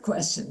there other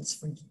questions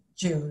for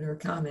June or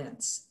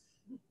comments?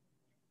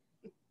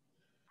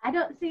 I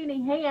don't see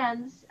any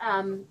hands.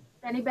 If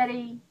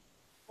anybody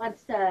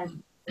wants to.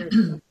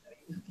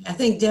 I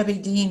think Debbie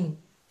Dean.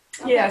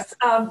 Okay. Yes.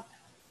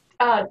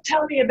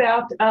 Tell me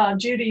about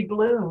Judy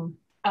Bloom.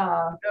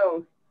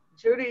 No,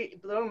 Judy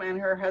Bloom and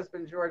her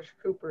husband, George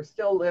Cooper,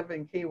 still live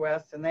in Key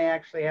West, and they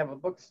actually have a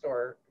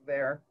bookstore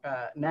there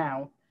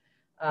now.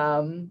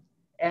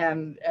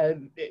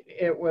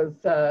 It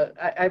was,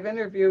 I've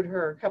interviewed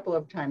her a couple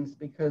of times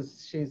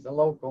because she's a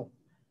local.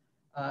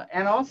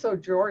 And also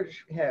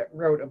George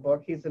wrote a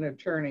book. He's an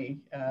attorney,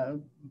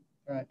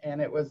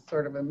 and it was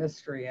sort of a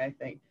mystery, I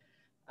think.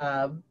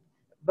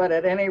 But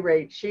at any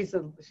rate, she's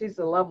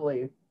a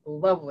lovely,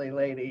 lovely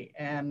lady,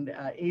 and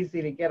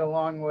easy to get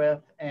along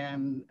with,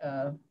 and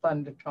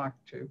fun to talk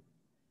to.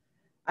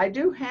 I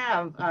do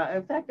have,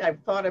 in fact, I've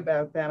thought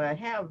about that. I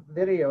have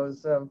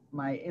videos of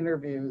my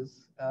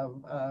interviews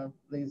of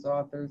these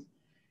authors,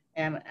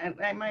 and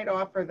I might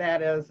offer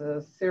that as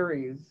a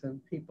series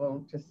of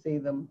people to see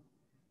them.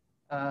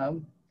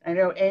 I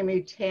know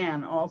Amy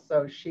Tan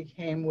also, she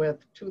came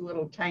with 2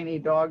 little tiny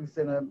dogs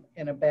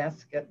in a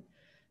basket.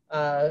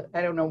 I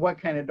don't know what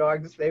kind of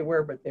dogs they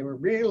were, but they were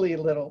really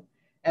little,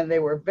 and they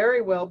were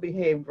very well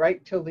behaved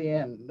right till the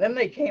end. Then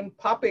they came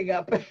popping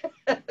up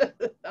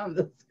on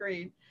the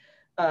screen.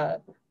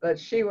 But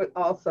she was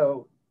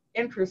also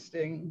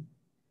interesting,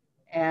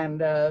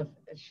 and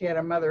she had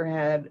a mother who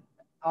had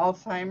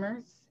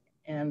Alzheimer's,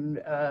 and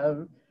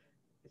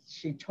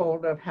she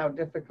told of how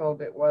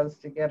difficult it was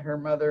to get her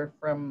mother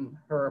from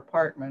her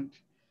apartment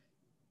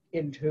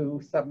into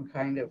some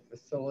kind of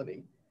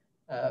facility.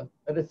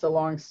 But it's a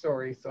long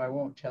story, so I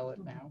won't tell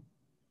it now.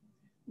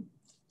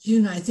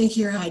 June, I think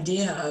your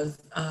idea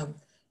of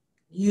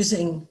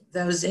using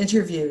those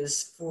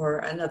interviews for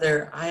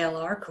another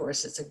ILR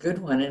course, it's a good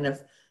one. And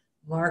if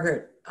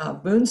Margaret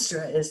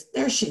Boonstra is,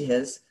 there she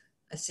is.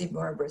 I see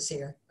Barbara's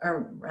here,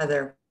 or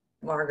rather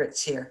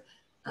Margaret's here.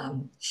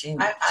 I'm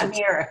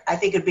here. I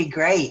think it'd be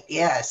great,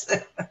 yes.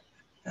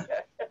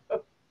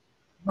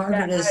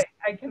 Margaret is.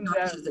 I can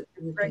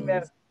bring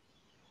that.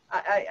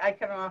 I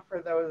can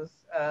offer those,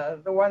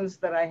 the ones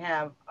that I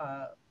have,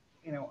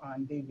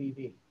 on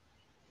DVD.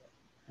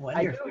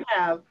 Wonderful. I do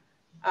have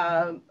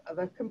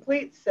the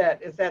complete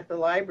set is at the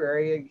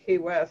library in Key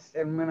West,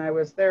 and when I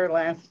was there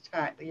last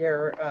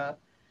year,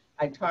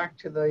 I talked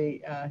to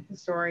the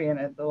historian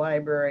at the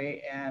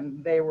library,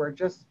 and they were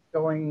just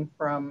going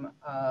from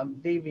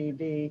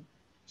DVD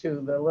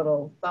to the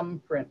little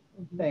thumbprint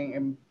thing,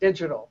 and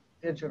digital.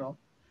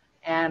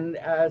 And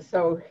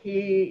so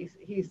he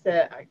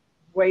said,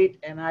 "Wait,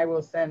 and I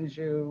will send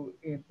you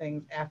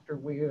things after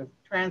we have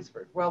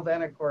transferred." Well,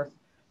 then of course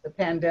the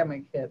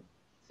pandemic hit,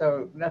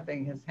 so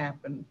nothing has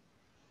happened.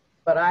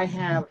 But I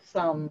have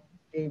some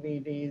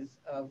DVDs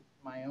of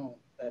my own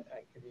that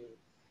I could use.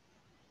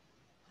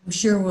 I'm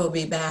sure we'll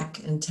be back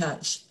in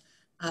touch.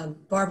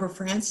 Barbara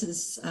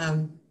Francis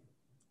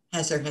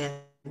has her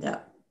hand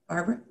up.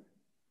 Barbara?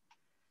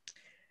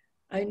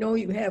 I know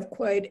you have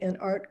quite an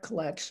art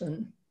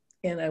collection,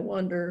 and I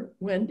wonder,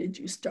 when did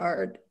you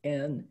start,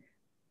 and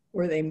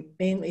were they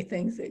mainly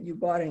things that you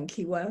bought in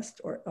Key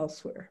West or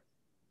elsewhere?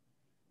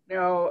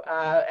 No,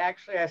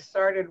 actually, I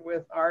started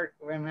with art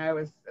when I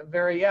was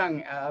very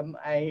young.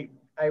 I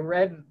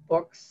read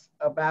books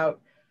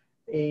about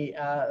the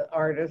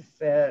artists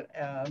that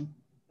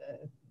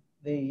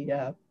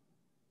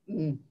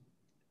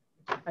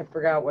I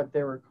forgot what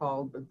they were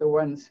called, but the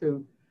ones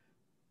who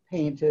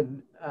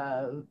painted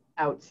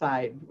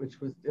outside, which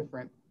was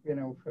different, you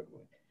know.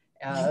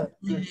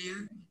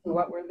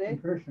 What were they?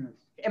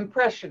 Impressionists.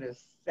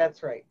 Impressionists,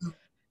 that's right.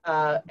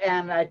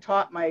 And I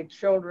taught my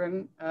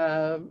children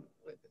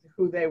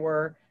who they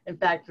were. In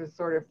fact, it's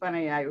sort of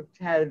funny. I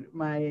had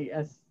my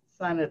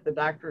son at the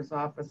doctor's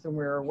office and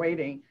we were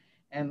waiting,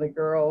 and the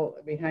girl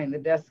behind the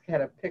desk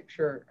had a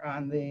picture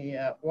on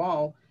the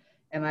wall.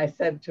 And I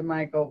said to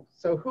Michael,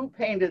 "So who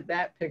painted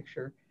that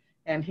picture?"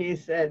 And he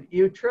said,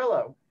 "You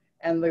Trillo."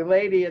 And the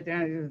lady at the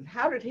end said,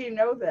 "How did he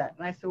know that?"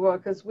 And I said, "Well,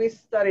 because we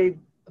studied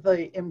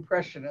the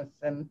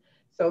Impressionists, and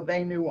so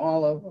they knew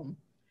all of them."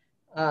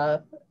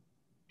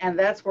 And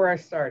that's where I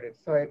started.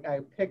 So I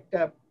picked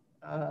up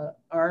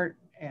art,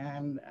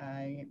 and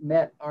I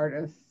met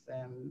artists,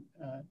 and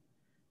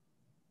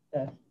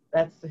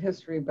that's the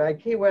history. By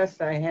Key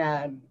West, I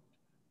had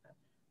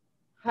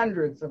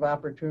hundreds of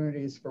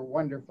opportunities for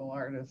wonderful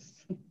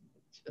artists.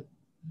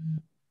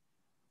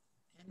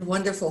 And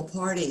wonderful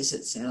parties,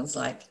 it sounds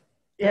like.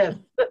 Yes.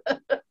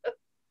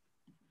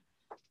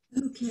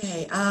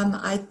 Okay,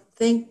 I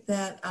think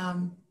that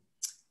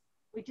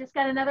We just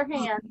got another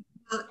hand.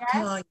 Go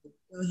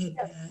ahead,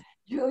 Pat.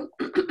 June,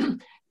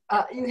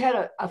 you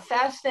had a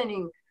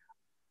fascinating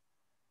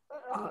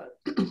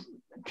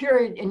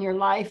period in your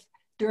life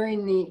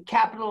during the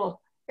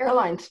Capital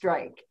Airline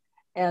strike,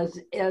 as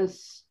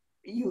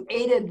you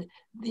aided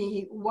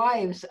the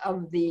wives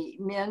of the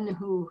men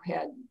who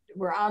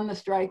were on the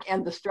strike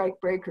and the strike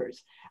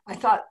breakers. I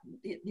thought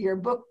your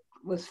book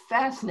was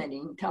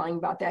fascinating, telling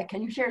about that.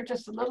 Can you share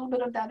just a little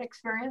bit of that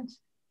experience?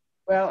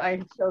 Well, I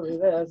can show you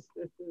this.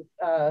 This is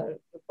the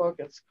book.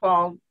 It's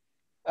called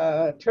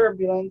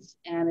Turbulence,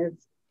 and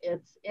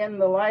it's in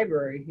the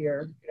library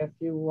here if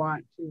you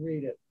want to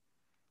read it.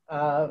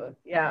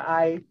 Yeah,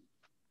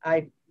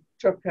 I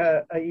took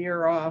a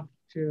year off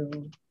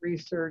to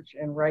research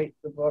and write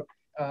the book.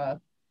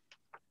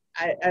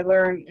 I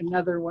learned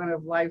another one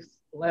of life's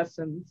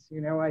lessons.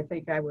 You know, I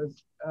think I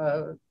was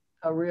a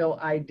real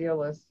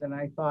idealist, and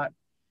I thought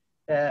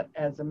that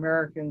as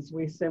Americans,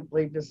 we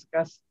simply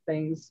discussed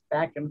things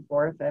back and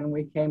forth and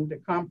we came to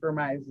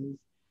compromises.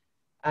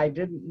 I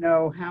didn't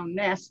know how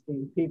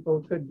nasty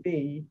people could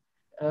be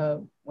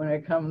when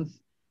it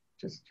comes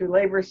just to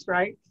labor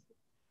strikes.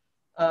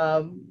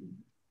 And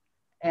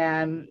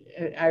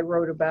I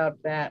wrote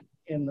about that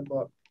in the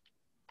book.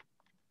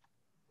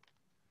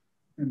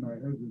 And my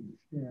husband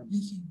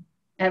was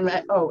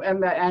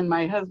scammed. And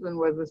my husband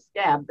was a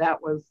scab.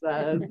 That was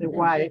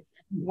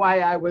why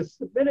I was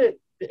submitted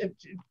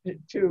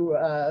to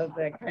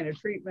that kind of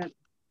treatment.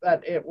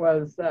 But it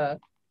was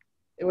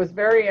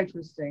very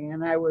interesting,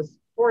 and I was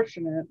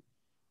fortunate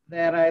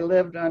that I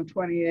lived on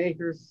 20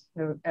 acres.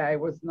 I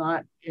was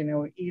not, you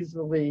know,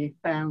 easily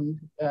found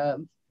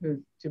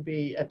to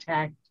be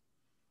attacked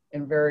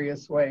in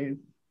various ways.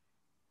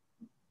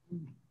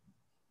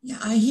 Yeah,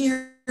 I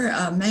hear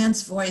a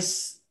man's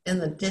voice in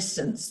the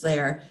distance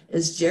there.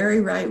 Is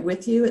Jerry right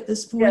with you at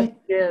this point?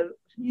 Yes,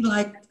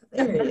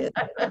 There he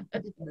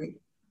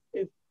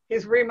is.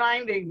 He's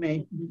reminding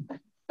me.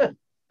 I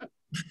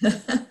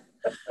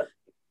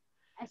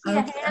see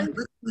a hand.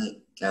 Looks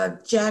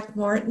like Jack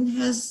Martin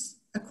has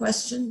a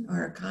question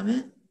or a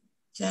comment.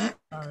 Jack?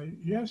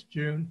 Yes,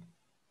 June.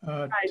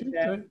 Hi,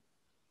 Jack.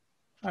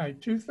 Hi,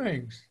 two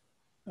things.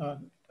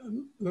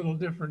 Little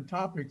different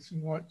topics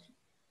than what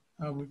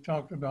we've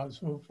talked about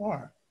so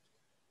far.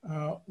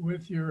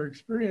 With your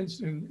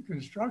experience in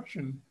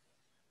construction,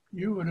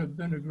 you would have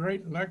been a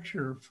great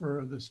lecturer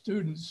for the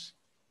students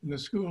in the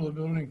School of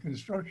Building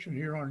Construction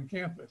here on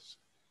campus.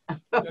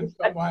 That's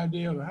some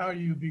idea of how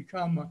you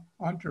become an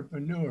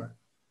entrepreneur.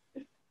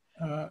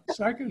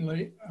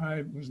 Secondly,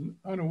 I was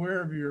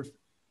unaware of your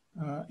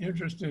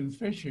interest in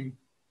fishing.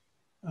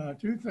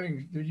 Two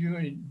things, did you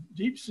do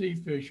deep sea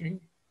fishing,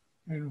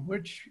 and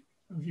which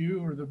of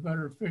you are the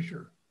better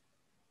fisher?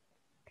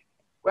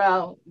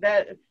 Well,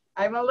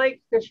 I'm a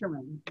lake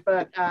fisherman,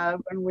 but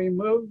when we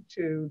moved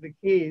to the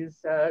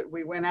Keys,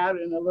 we went out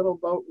in a little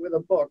boat with a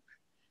book.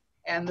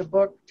 And the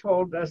book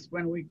told us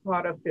when we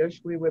caught a fish,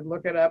 we would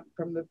look it up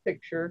from the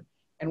picture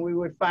and we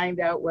would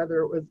find out whether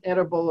it was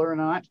edible or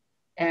not.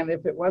 And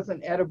if it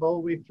wasn't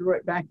edible, we threw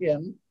it back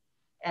in.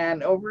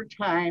 And over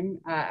time,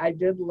 I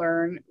did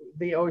learn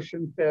the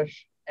ocean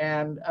fish,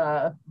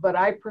 but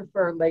I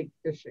prefer lake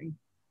fishing,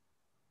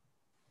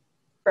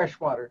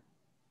 freshwater.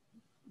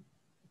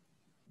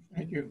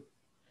 Thank you.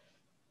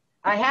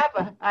 I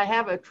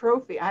have a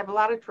trophy. I have a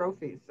lot of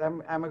trophies.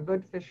 I'm a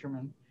good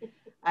fisherman.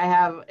 I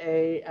have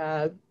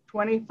a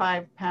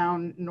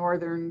 25-pound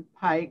northern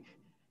pike.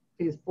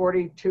 He's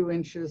 42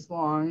 inches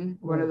long.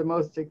 One of the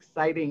most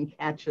exciting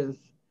catches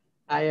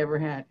I ever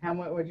had. How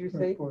much would you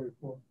say?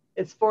 44.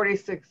 It's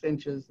 46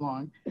 inches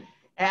long.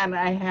 And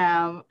I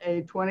have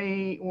a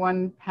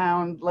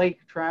 21-pound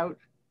lake trout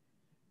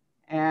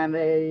and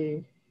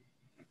a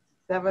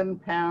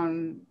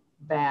 7-pound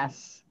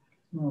bass.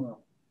 Smallmouth.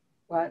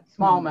 What?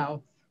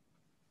 Smallmouth.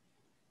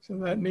 So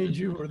that means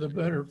you were the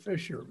better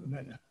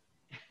fisherman.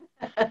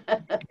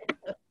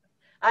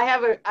 I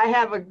have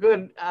a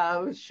good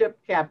ship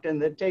captain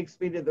that takes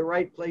me to the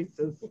right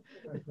places.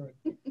 That's right.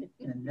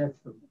 And nets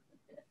them.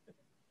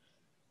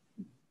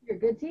 You're a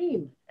good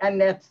team. And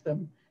nets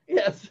them.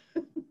 Yes.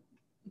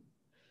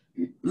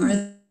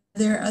 Are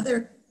there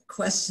other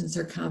questions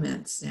or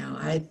comments now?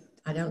 I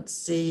don't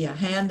see a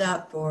hand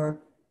up or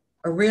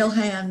a real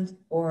hand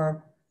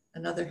or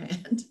another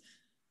hand.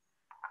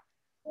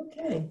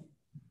 Okay.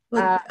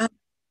 Well,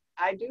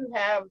 I do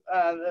have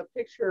the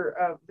picture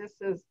of, this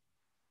is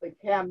the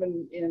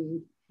cabin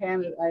in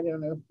Canada. I don't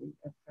know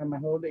if I'm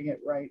holding it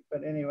right,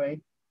 but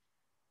anyway,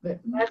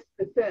 that's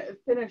the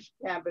finished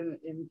cabin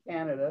in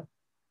Canada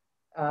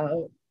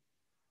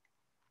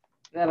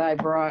that I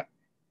brought.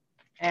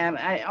 And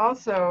I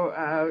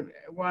also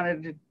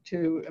wanted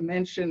to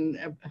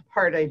mention a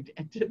part I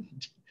did,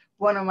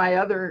 one of my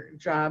other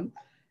jobs,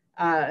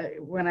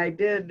 when I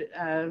did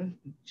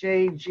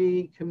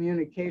JG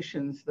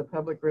Communications, the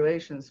public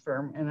relations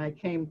firm, and I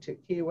came to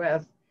Key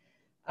West,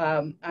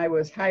 I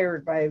was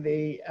hired by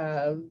the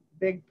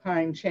Big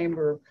Pine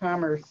Chamber of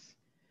Commerce.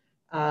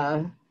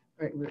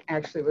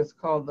 Actually, it was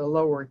called the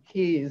Lower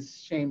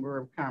Keys Chamber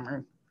of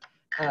Commerce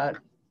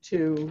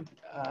to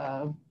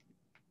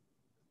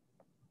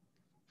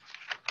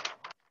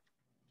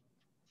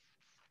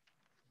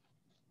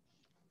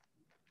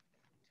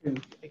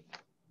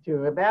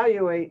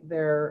evaluate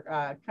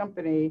their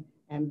company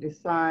and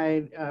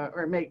decide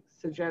or make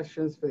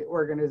suggestions for the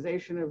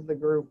organization of the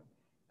group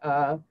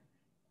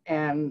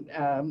and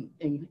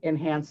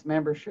enhance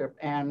membership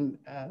and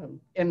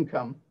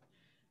income.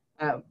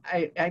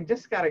 I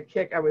just got a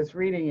kick. I was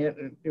reading it.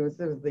 It was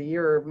the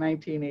year of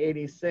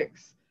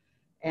 1986,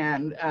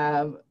 and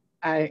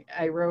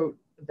I wrote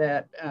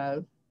that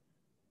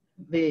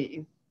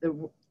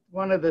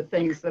one of the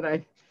things that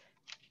I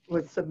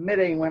was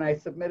submitting when I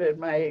submitted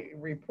my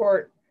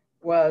report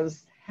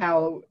was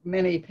how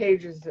many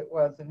pages it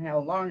was and how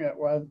long it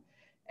was,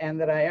 and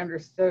that I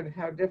understood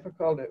how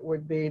difficult it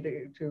would be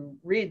to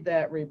read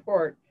that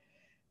report.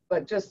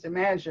 But just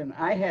imagine,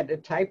 I had to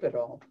type it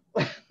all.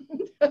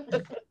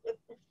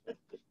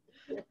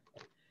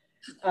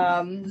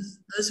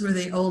 those were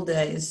the old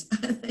days.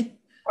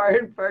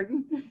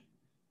 Pardon?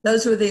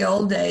 Those were the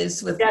old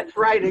days. That's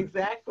right,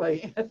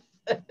 exactly.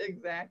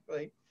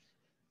 Exactly.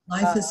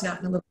 Life has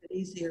gotten a little bit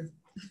easier.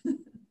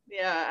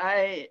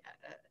 Yeah,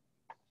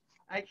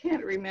 I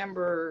can't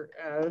remember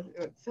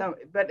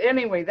but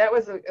anyway, that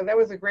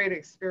was a great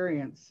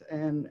experience,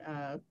 and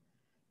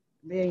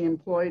being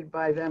employed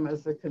by them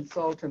as a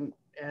consultant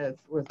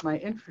was my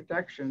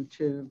introduction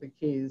to the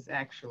Keys,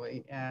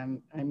 actually,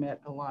 and I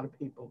met a lot of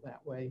people that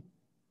way.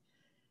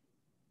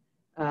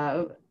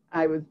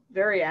 I was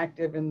very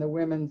active in the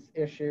women's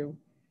issue.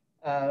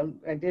 I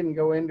didn't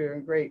go into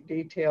in great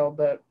detail,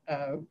 but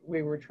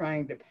we were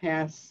trying to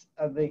pass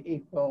the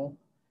Equal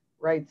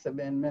Rights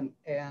Amendment,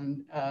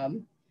 and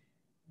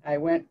I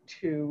went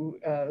to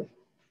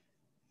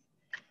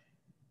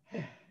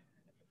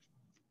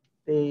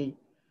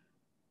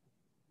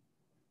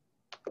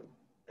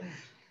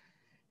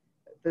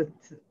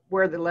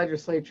where the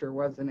legislature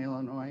was in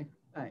Illinois.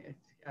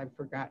 I've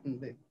forgotten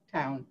the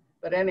town,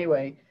 but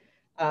anyway,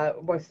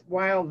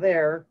 while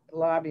there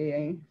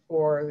lobbying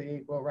for the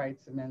Equal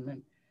Rights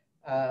Amendment,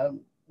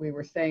 we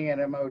were staying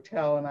at a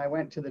motel, and I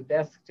went to the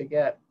desk to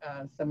get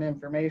some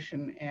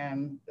information,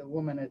 and the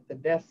woman at the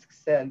desk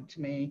said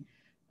to me,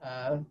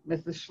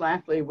 Mrs.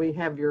 Schlafly, we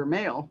have your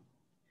mail.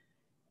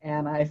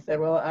 And I said,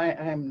 well,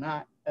 I'm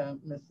not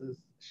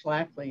Mrs.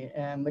 Schlafly.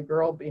 And the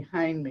girl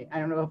behind me, I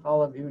don't know if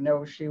all of you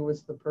know, she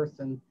was the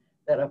person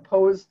that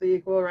opposed the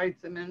Equal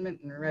Rights Amendment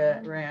and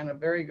ran a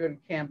very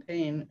good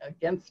campaign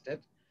against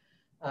it.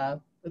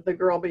 But the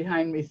girl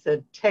behind me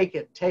said, take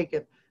it, take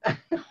it,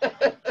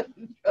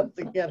 just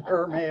to get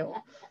her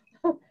mail.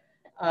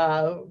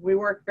 We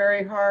worked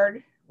very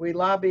hard. We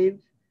lobbied.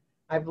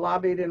 I've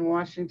lobbied in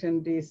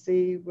Washington,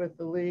 D.C. with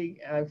the League.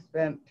 I've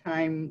spent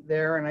time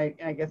there, and I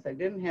guess I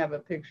didn't have a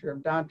picture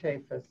of Dante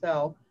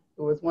Fascell,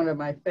 who was one of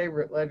my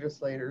favorite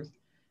legislators.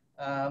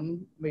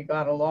 We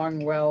got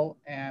along well,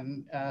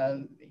 and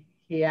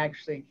he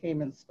actually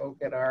came and spoke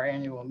at our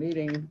annual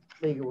meeting,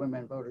 League of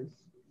Women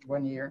Voters,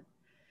 one year.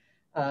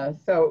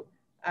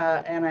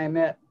 And I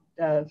met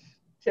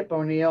Tip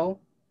O'Neill,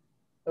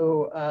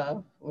 who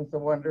was a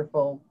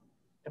wonderful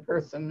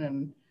person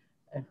and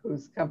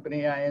whose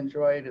company I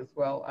enjoyed as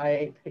well.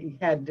 He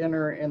had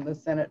dinner in the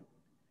Senate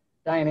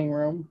dining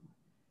room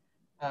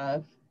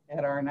at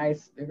our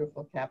nice,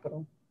 beautiful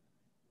Capitol.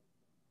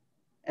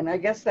 And I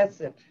guess that's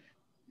it.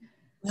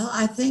 Well,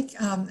 I think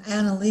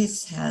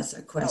Annalise has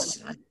a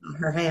question. I saw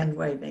her hand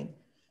waving.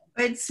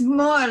 It's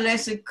more or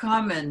less a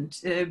comment.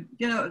 You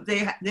know,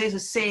 there's a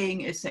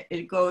saying,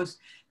 it goes,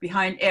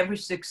 behind every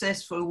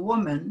successful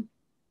woman,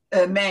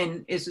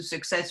 man is a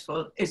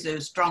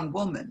strong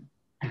woman.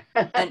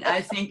 And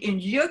I think in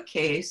your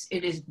case,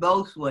 it is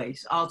both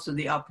ways, also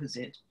the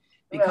opposite,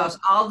 because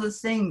all the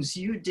things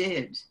you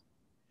did,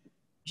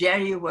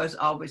 Jerry was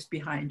always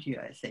behind you,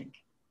 I think.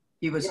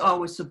 He was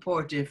always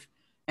supportive,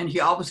 and he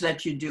always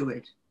let you do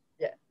it.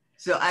 Yeah.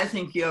 So I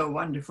think you're a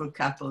wonderful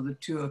couple, the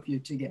two of you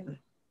together.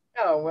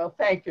 Oh, well,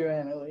 thank you,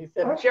 Annalise.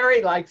 And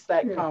Jerry likes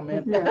that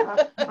comment.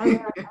 Yeah, I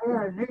had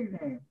a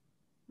nickname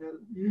that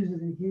uses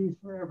the keys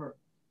forever.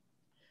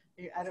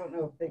 I don't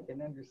know if they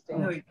can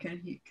understand. No, you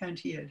can't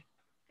hear.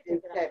 They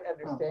can't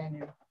understand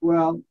you.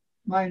 Well,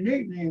 my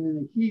nickname in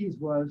the keys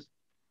was,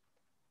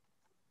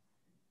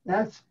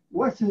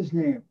 what's his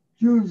name?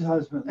 June's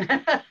husband.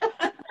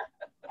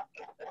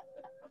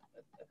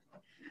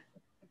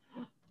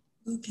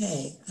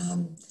 Okay.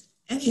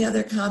 Any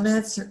other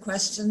comments or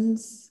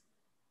questions?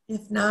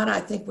 If not, I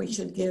think we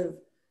should give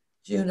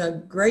June a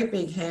great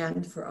big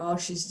hand for all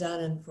she's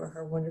done and for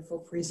her wonderful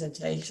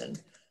presentation.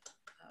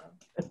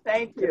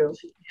 Thank you.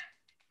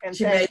 And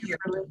thank you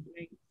for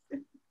listening.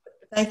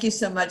 Thank you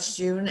so much,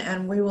 June.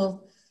 And we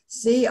will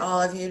see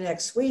all of you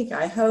next week.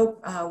 I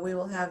hope we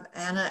will have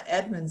Anna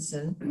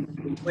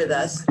Edmondson with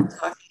us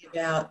talking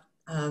about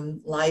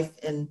life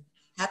in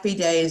Happy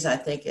Days, I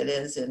think it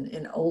is,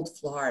 in old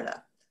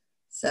Florida.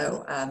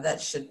 So that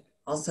should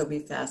also be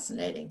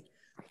fascinating.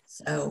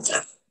 So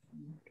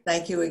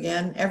thank you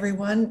again,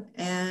 everyone,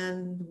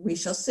 and we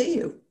shall see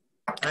you.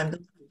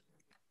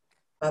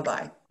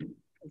 Bye-bye.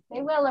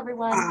 Stay well,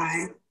 everyone.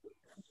 Bye.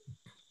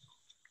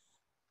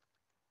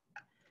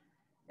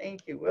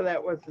 Thank you. Well,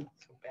 that wasn't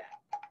so bad.